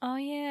 Oh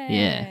yeah,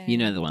 Yeah, you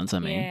know the ones I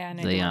mean. Yeah, I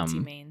know the the ones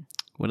you mean.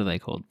 What are they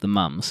called? The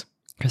mums.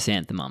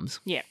 Chrysanthemums.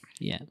 Yeah.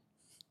 Yeah.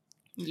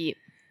 Yep.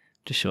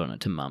 Just shorten it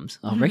to mums.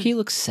 Oh, Reki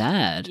looks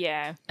sad.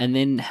 Yeah. And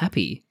then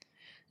happy.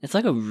 It's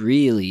like a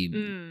really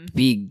Mm.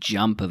 big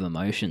jump of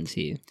emotions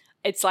here.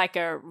 It's like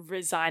a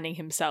resigning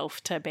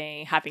himself to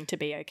having to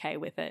be okay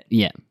with it.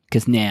 Yeah.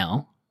 Because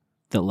now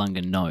that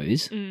Lunga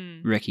knows,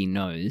 Mm. Reki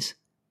knows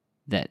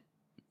that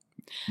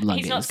Lunga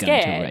He's not is going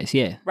to scared, a race.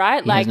 Yeah.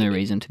 Right? He has no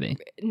reason to be.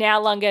 Now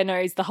Lunga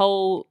knows the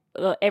whole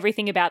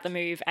everything about the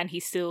move, and he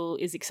still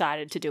is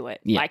excited to do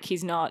it. Yeah. Like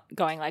he's not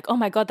going like, "Oh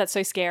my god, that's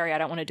so scary! I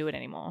don't want to do it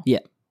anymore."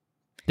 Yeah.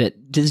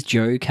 But does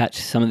Joe catch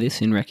some of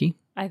this in Reki?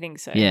 I think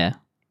so. Yeah.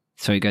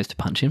 So he goes to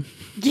punch him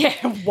Yeah.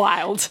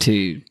 Wild.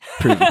 to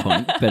prove a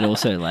point. But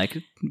also, like,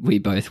 we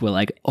both were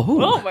like,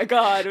 Oh my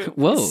god.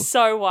 Whoa.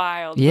 So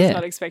wild. Yeah. Was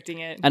not expecting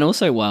it. And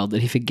also wild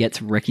that he forgets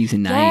Reki's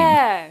name.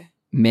 Yeah.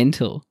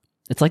 Mental.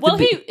 It's like Well,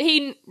 the bit.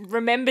 he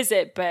remembers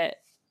it, but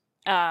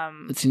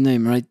That's your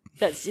name, right?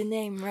 that's your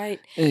name, right?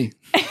 Hey,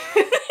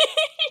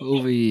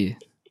 over here.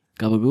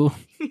 Gabagool.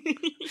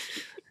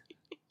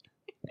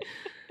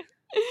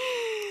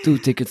 2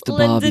 tickets to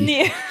Barbie.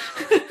 Londonier.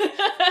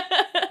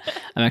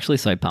 I'm actually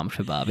so pumped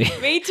for Barbie.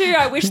 Me too.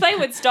 I wish they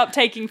would stop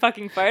taking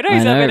fucking photos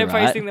I know, of it and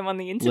right? posting them on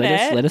the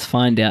internet. Let us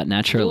find out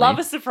naturally. Love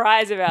a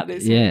surprise about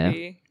this Yeah.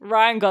 movie.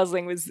 Ryan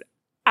Gosling was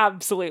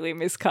absolutely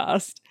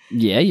miscast.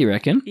 Yeah, you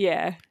reckon?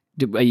 Yeah.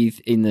 Are you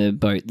in the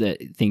boat that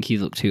think he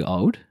looked too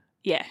old?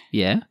 Yeah.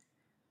 Yeah?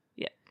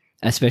 Yeah.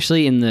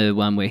 Especially in the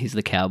one where he's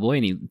the cowboy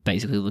and he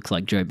basically looks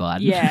like Joe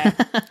Biden. Yeah.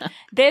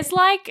 There's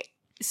like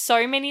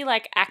so many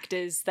like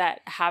actors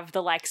that have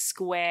the like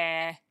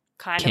square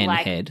kind Ken of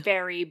like head.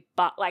 very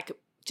like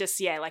just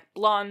like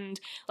blonde,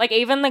 like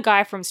even the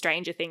guy from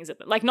Stranger Things,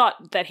 like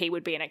not that he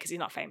would be in it because he's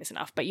not famous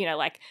enough, but you know,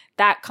 like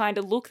that kind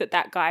of look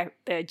that guy,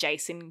 the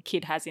Jason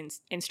kid, has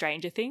in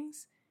Stranger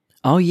Things.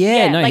 Oh,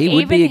 yeah. No, like he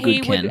would be a even good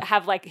he Ken. would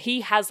have like he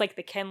has like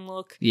the Ken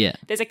look. Yeah.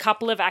 There's a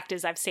couple of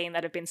actors I've seen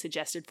that have been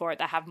suggested for it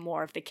that have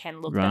more of the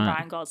Ken look than Right.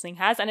 Ryan Gosling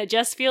has, and it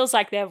just feels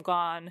like they've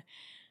gone,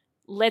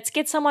 let's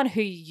get someone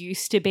who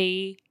used to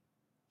be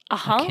a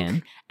hunk,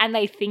 Ken. and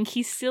they think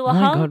he's still a Oh my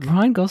hunk. God,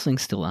 Ryan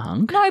Gosling's still a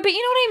hunk? No, but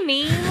you know what I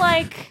mean?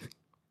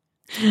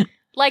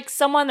 Like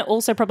someone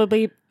also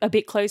probably a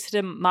bit closer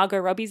to Margot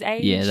Robbie's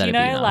age. Yeah, that'd you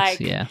know, be nice. like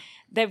yeah.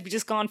 they've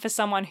just gone for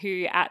someone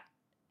who at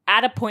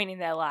a point in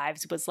their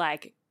lives was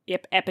like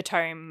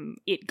epitome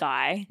it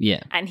guy. Yeah.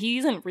 And he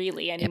isn't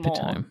really anymore.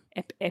 Epitome.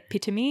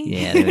 Epitome?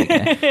 Yeah, there we go.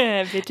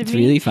 Epitome. It's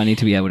really funny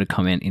to be able to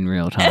comment in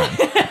real time.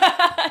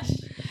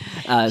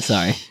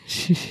 Sorry.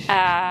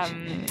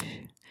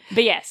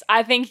 But yes,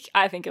 I think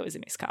it was a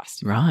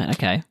miscast. Right,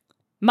 okay.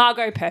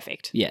 Margot,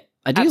 perfect. Yeah.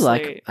 I do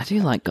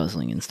Absolute. like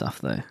Gosling and stuff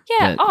though.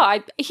 Yeah.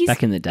 But He's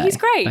back in the day. He's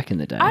great. Back in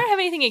the day. I don't have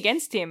anything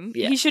against him.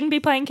 Yeah. He shouldn't be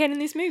playing Ken in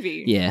this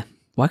movie. Yeah.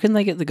 Why couldn't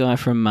they get the guy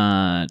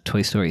from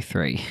Toy Story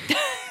 3?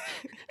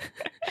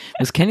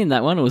 Was Ken in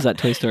that one or was that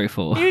Toy Story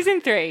 4? He was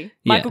in 3. Yeah.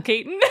 Michael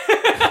Keaton.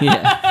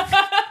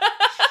 Yeah.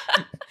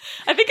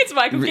 it's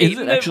Michael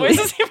Keaton that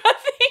voices him, I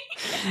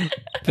think.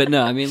 But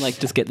no, I mean, like,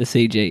 just get the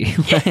CG.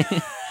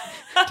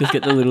 Just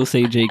get the little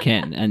CG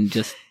Ken and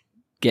just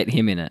get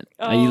him in it.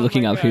 Are you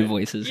looking up who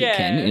voices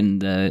Ken in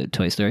the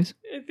Toy Stories?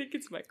 I think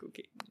it's Michael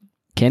Keaton.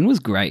 Ken was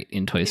great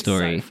in Toy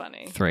Story so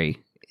funny. 3.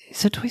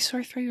 Is it Toy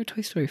Story 3 or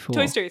Toy Story 4?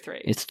 Toy Story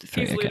 3. It's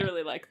 3, He's okay.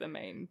 literally like the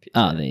main picture.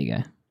 Oh, there you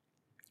go.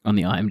 On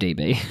the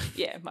IMDb.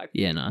 Yeah, Michael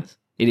Yeah, Keaton. nice.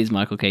 It is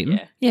Michael Keaton?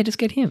 Yeah. Just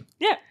get him.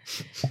 Yeah.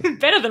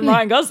 Better than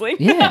Ryan Gosling.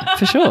 Yeah,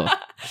 for sure.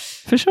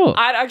 For sure.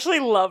 I'd actually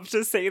love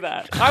to see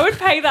that. I would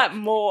pay that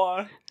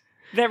more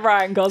than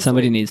Ryan Gosling.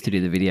 Somebody needs to do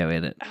the video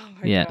edit. Oh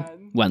my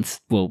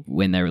God.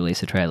 When they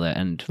release a trailer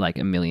and like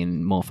a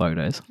million more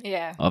photos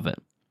of it.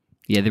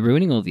 Yeah, they're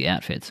ruining all the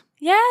outfits.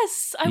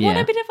 Yes. I want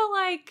a bit of a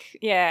like,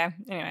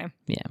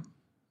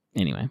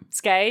 Anyway.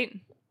 Skate.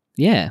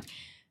 Yeah.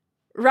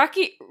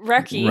 Ricky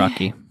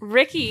Rocky.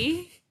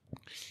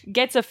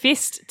 gets a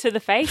fist to the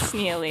face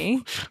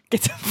nearly.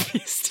 Gets a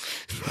fist.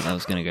 I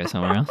was going to go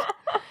somewhere else.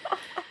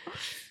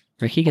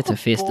 Ricky gets a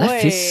fist. boy.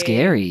 That fist's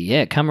scary.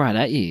 Yeah, come right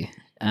at you.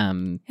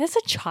 There's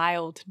a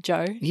child,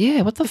 Joe.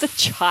 Yeah, what the It's a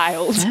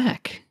child.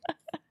 fuck?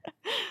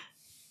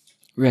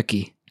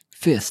 Ricky,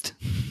 fist.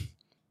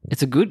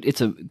 It's a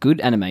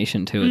good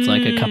animation too. It's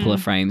like a couple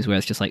of frames where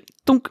it's just like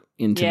thunk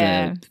into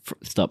the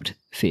stopped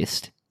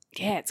fist.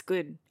 Yeah, it's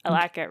good. I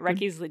like it.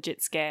 Ricky's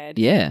legit scared.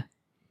 Yeah.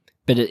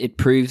 But it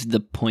proves the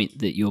point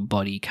that your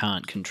body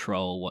can't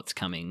control what's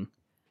coming.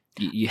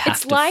 You have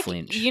It's to like,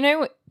 flinch. you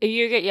know,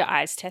 you get your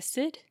eyes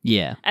tested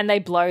Yeah. and they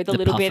blow the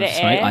little puff bit of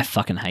smoke, air. I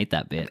fucking hate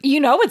that bit. You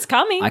know it's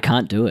coming. I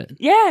can't do it.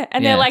 Yeah,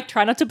 and Yeah. they're like,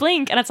 try not to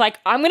blink. And it's like,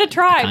 I'm going to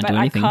try, can't but do I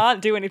anything.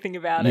 can't do anything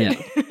about it.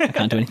 Yeah. I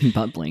can't do anything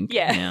but blink.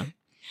 Yeah.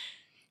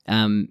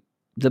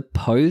 The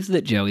pose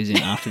that Joey's in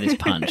after this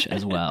punch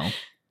as well.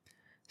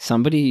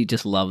 Somebody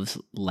just loves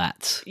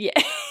lats Yeah.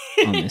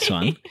 on this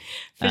one.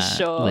 For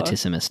sure.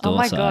 Latissimus dorsi. Oh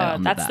my on God,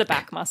 the that's the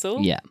back. back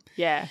muscle. Yeah.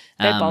 Yeah,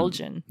 they're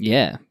bulging.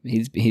 Yeah.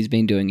 He's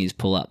been doing his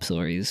pull-ups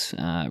or his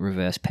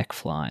reverse pec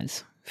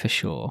flies for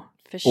sure.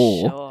 For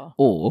sure.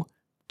 Or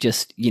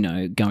just,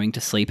 going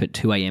to sleep at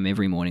 2 a.m.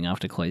 every morning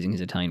after closing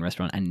his Italian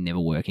restaurant and never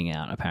working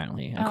out,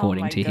 apparently,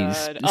 according to his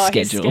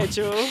schedule. His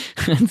schedule.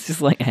 It's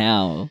just like,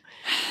 how?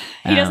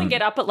 He doesn't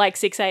get up at like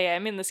 6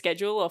 a.m. in the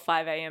schedule or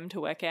 5 a.m. to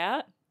work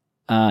out.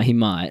 He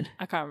might.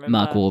 I can't remember.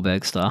 Mark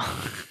Wahlberg style.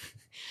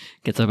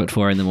 Gets up at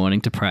 4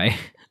 a.m. to pray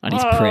on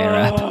his prayer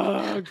app.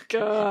 Oh,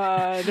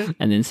 God.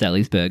 And then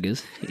Sally's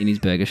Burgers in his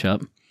burger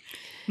shop.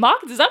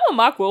 Is that what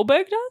Mark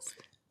Wahlberg does?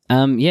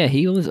 Yeah,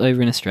 he was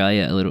over in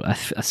Australia a little. I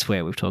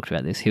swear we've talked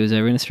about this. He was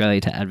over in Australia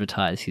to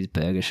advertise his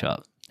burger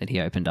shop that he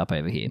opened up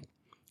over here.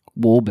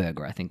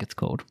 Wahlburger, I think it's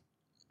called.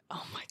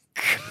 Oh, my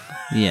God.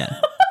 Yeah.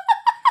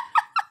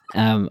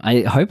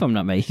 I hope I'm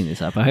not making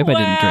this up. I hope I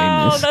didn't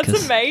dream this. Wow,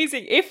 that's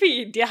amazing. If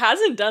he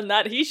hasn't done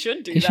that, he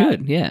should do that. He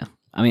should, yeah.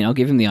 I mean, I'll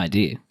give him the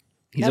idea.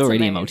 He's That's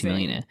already amazing. a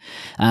multimillionaire.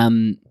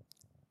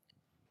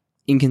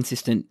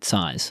 Inconsistent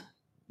size.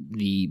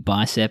 The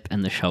bicep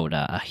and the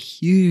shoulder are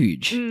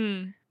huge.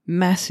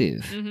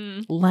 Massive.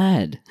 Mm-hmm.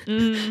 Lad.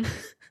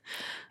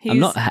 I'm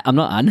not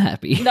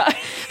unhappy. No.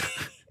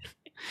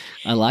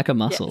 I like a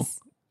muscle.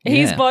 Yes.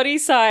 His Yeah. body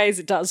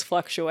size does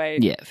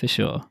fluctuate. Yeah, for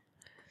sure.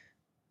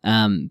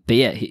 But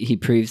yeah, he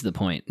proves the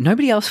point.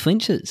 Nobody else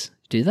flinches,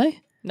 do they?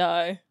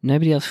 No.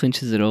 Nobody else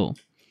flinches at all.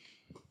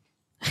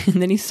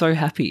 And then he's so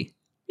happy.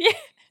 Yeah.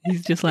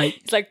 He's just like,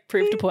 It's like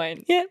proof to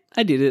point. yeah,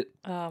 I did it.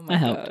 Oh, I my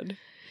helped.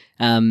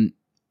 God.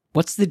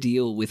 What's the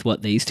deal with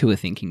what these two are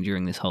thinking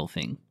during this whole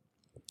thing?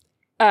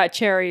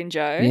 Cherry and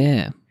Joe.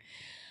 Yeah.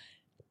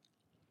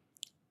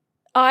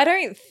 I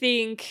don't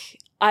think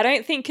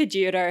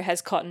Kajiro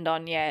has cottoned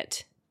on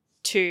yet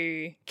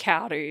to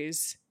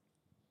Kaoru's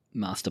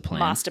Master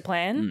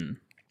plan. Mm.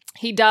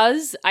 He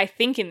does, I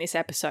think, in this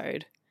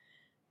episode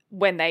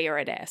when they are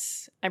at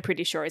S. I'm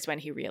pretty sure is when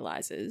he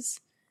realizes.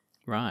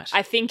 Right.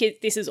 I think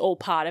this is all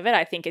part of it.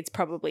 I think it's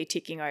probably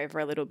ticking over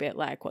a little bit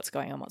like what's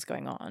going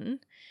on.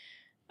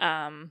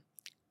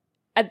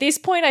 At this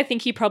point, I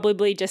think he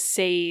probably just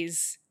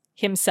sees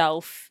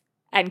himself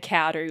and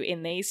Kaoru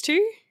in these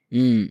two.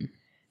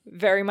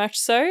 Very much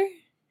so.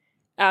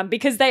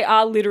 Because they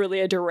are literally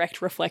a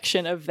direct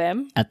reflection of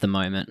them. At the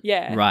moment.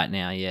 Yeah. Right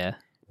now, yeah.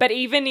 But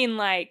even in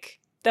like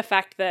the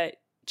fact that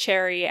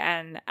Cherry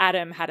and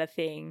Adam had a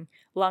thing,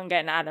 Lunga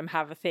and Adam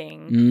have a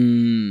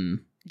thing,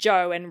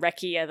 Joe and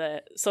Reki are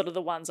the sort of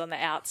the ones on the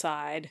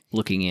outside.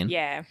 Looking in.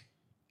 Yeah.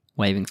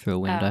 Waving through a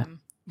window.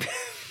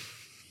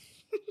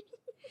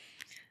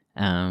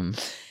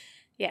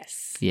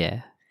 Yes.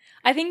 Yeah.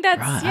 I think that's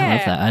Right.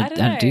 yeah, I love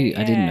that. I didn't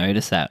yeah.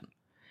 notice that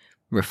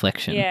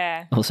reflection.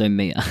 Yeah. Also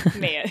Mia.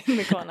 Mia in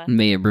the corner.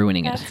 Mia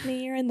ruining it. That's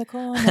Mia in the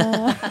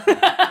corner.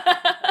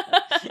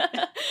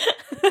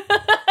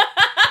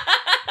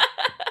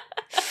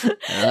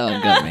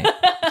 Oh, got me.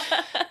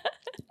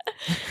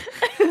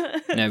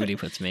 Nobody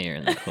puts Mia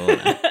in the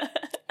corner.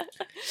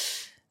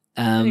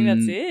 I think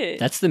that's it.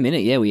 That's the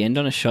minute. Yeah, we end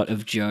on a shot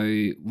of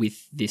Joe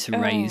with this Oh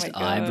raised my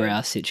God.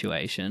 eyebrow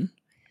situation.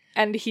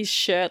 And his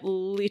shirt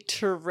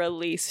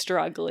literally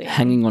struggling.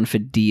 Hanging on for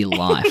dear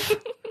life.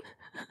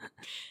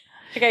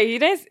 Okay,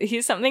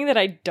 here's something that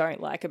I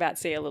don't like about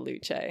Sia La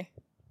Luce.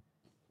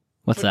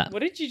 What's that? What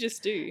did you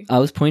just do? I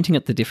was pointing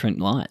at the different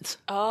lights.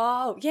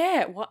 Oh,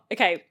 yeah.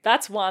 Okay,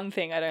 that's one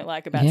thing I don't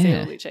like about Sia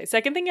La Luce.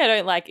 Second thing I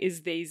don't like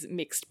is these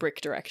mixed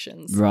brick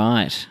directions.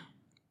 Right.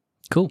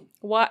 Cool.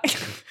 Why?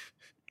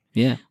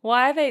 Yeah.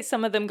 Why are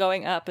some of them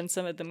going up and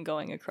some of them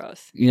going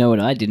across? You know what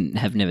I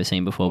have never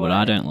seen before, but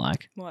I don't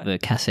like? What? The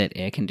cassette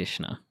air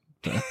conditioner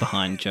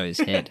behind Joe's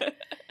head.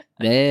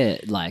 They're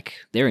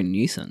a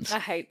nuisance. I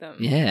hate them.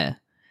 Yeah.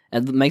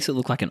 It makes it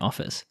look like an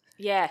office.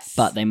 Yes.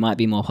 But they might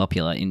be more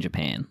popular in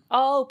Japan.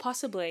 Oh,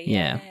 possibly.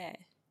 Yeah.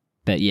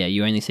 But yeah,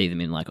 you only see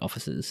them in like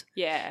offices.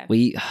 Yeah.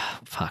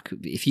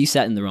 If you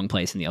sat in the wrong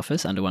place in the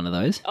office under one of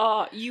those.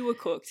 Oh, you were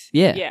cooked.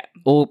 Yeah. Yeah.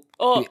 Or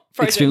frozen.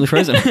 Extremely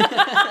frozen.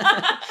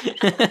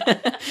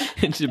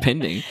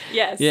 Depending.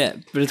 Yes. Yeah.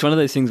 But it's one of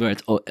those things where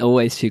it's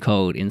always too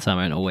cold in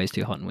summer and always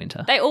too hot in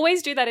winter. They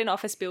always do that in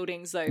office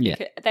buildings though. Yeah.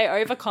 Because they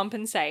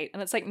overcompensate.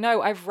 And it's like,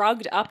 no, I've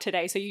rugged up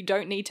today so you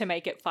don't need to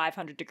make it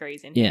 500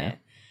 degrees in here.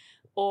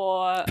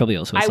 Or probably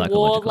also a I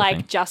wore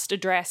thing. just a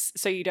dress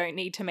so you don't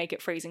need to make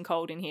it freezing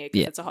cold in here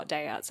because it's a hot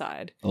day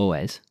outside.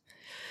 Always.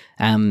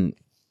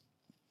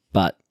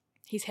 But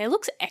his hair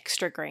looks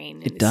extra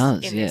green. In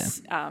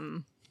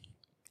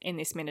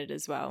this minute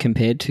as well.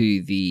 Compared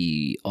to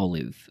the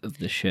olive of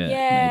the shirt.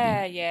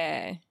 Yeah, maybe.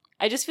 yeah.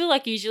 I just feel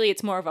like usually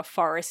it's more of a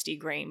foresty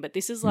green, but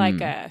this is like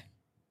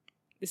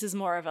this is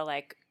more of a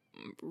like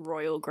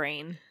royal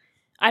green.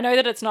 I know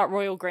that it's not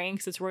royal green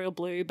because it's royal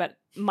blue, but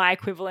my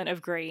equivalent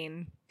of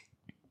green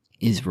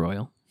is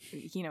royal.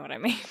 You know what I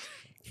mean?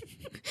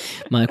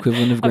 My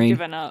equivalent of green. I've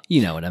given up.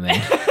 You know what I mean.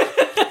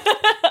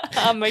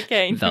 I'm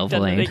okay.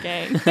 Valvoline.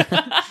 Again.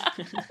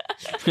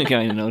 We're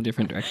going in all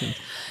different directions.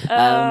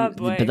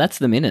 Boy. But that's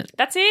the minute.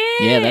 That's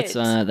it.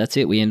 Yeah, that's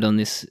it. We end on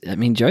this. I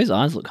mean, Joe's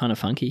eyes look kind of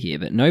funky here,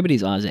 but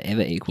nobody's eyes are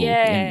ever equal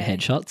in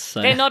headshots.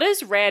 So. They're not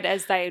as red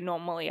as they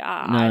normally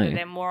are. No. Either.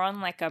 They're more on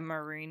like a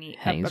maroony,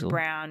 a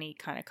browny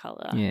kind of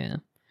color. Yeah.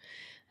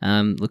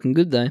 Looking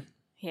good though.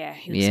 Yeah,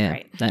 he looks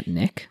great. That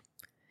neck.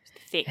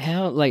 Thick.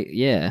 Like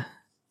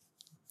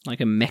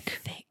a mech.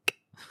 Thick.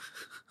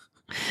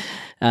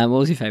 What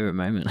was your favourite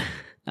moment?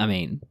 I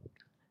mean,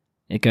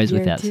 it goes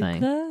without saying.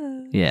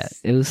 Close. Yeah,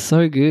 it was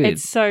so good.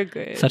 It's so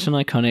good. Such an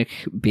iconic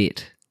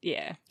bit.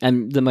 Yeah.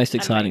 And the most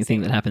exciting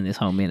thing that happened this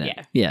whole minute.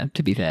 Yeah,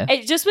 to be fair.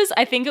 It just was,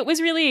 I think it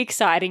was really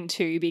exciting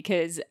too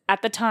because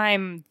at the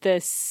time the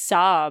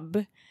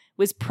sub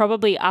was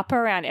probably up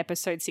around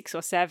episode 6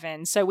 or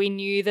 7. So we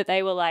knew that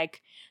they were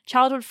like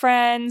childhood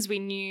friends. We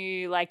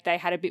knew like they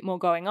had a bit more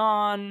going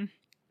on.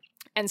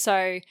 And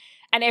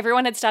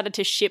everyone had started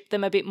to ship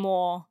them a bit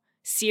more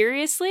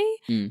seriously.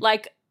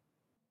 Like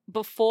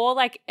before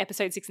like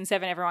episode 6 and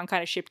 7, everyone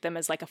kind of shipped them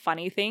as like a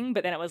funny thing.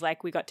 But then it was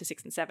like we got to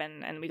 6 and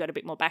 7 and we got a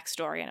bit more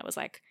backstory and it was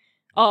like,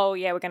 oh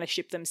yeah, we're going to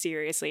ship them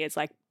seriously. It's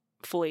like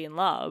fully in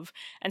love.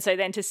 And so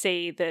then to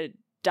see the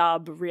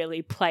dub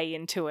really play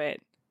into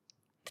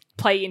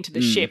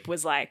the ship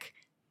was like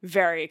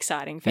very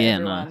exciting for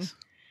everyone. Nice.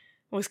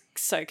 It was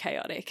so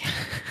chaotic.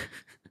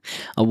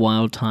 A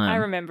wild time. I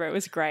remember it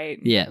was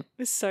great. Yeah. It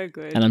was so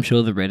good. And I'm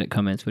sure the Reddit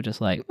comments were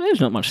just like, well,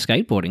 there's not much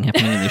skateboarding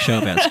happening in the show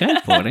about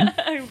skateboarding.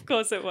 Of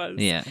course it was.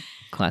 Yeah.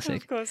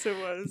 Classic. Of course it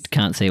was.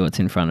 Can't see what's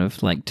in front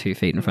of, like 2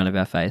 feet in front of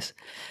our face.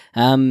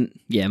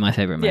 Yeah, my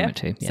favourite moment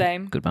too. Yeah,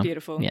 same. Good one.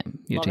 Beautiful. Yeah,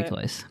 you're too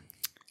close.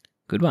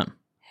 Good one.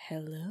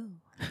 Hello.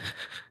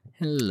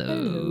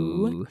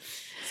 Hello.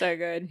 So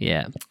good.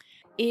 Yeah.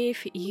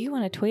 If you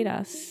want to tweet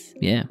us.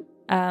 Yeah.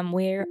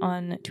 We're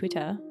on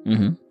Twitter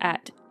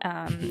at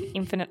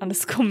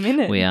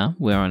infinite_minute. We are.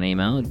 We're on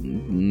email,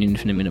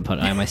 Infinite Minute Pod.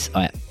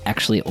 I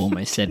actually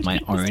almost said my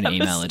own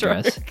email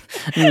address.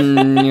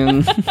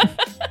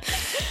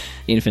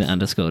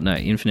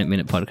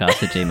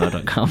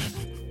 infinite_minutepodcast@gmail.com.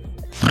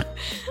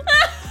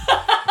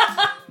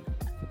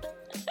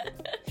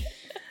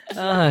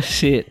 Oh,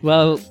 shit.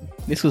 Well,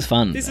 this was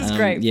fun. This is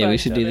great. Yeah, fun, we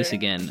should do this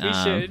again. We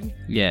should.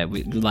 Yeah,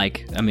 we're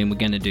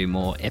going to do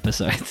more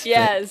episodes.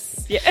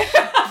 Yes. Yeah.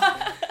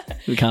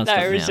 We can't stop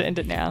now. No, we should end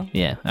it now.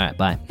 Yeah. All right.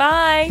 Bye.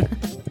 Bye.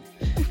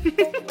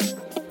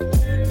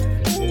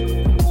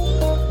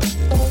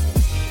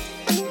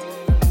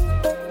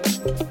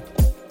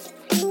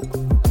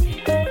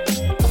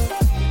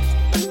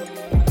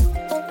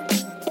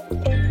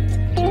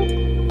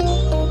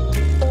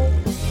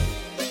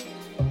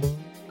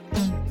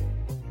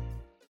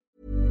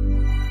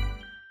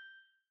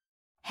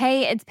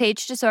 Hey, it's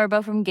Paige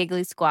DeSorbo from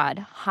Giggly Squad.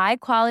 High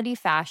quality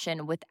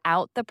fashion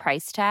without the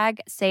price tag.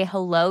 Say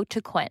hello to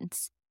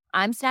Quince.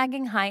 I'm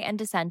snagging high-end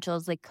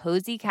essentials like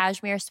cozy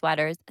cashmere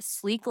sweaters,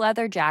 sleek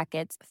leather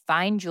jackets,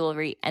 fine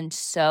jewelry, and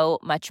so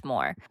much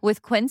more.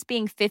 With Quince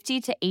being 50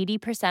 to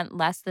 80%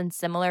 less than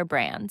similar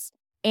brands.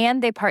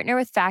 And they partner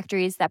with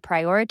factories that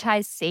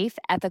prioritize safe,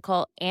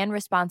 ethical, and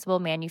responsible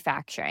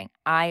manufacturing.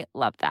 I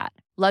love that.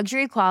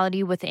 Luxury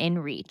quality within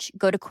reach.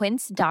 Go to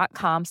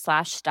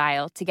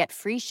quince.com/style to get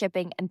free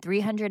shipping and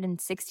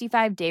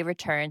 365-day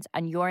returns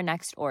on your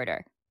next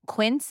order.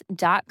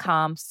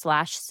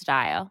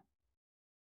 Quince.com/style.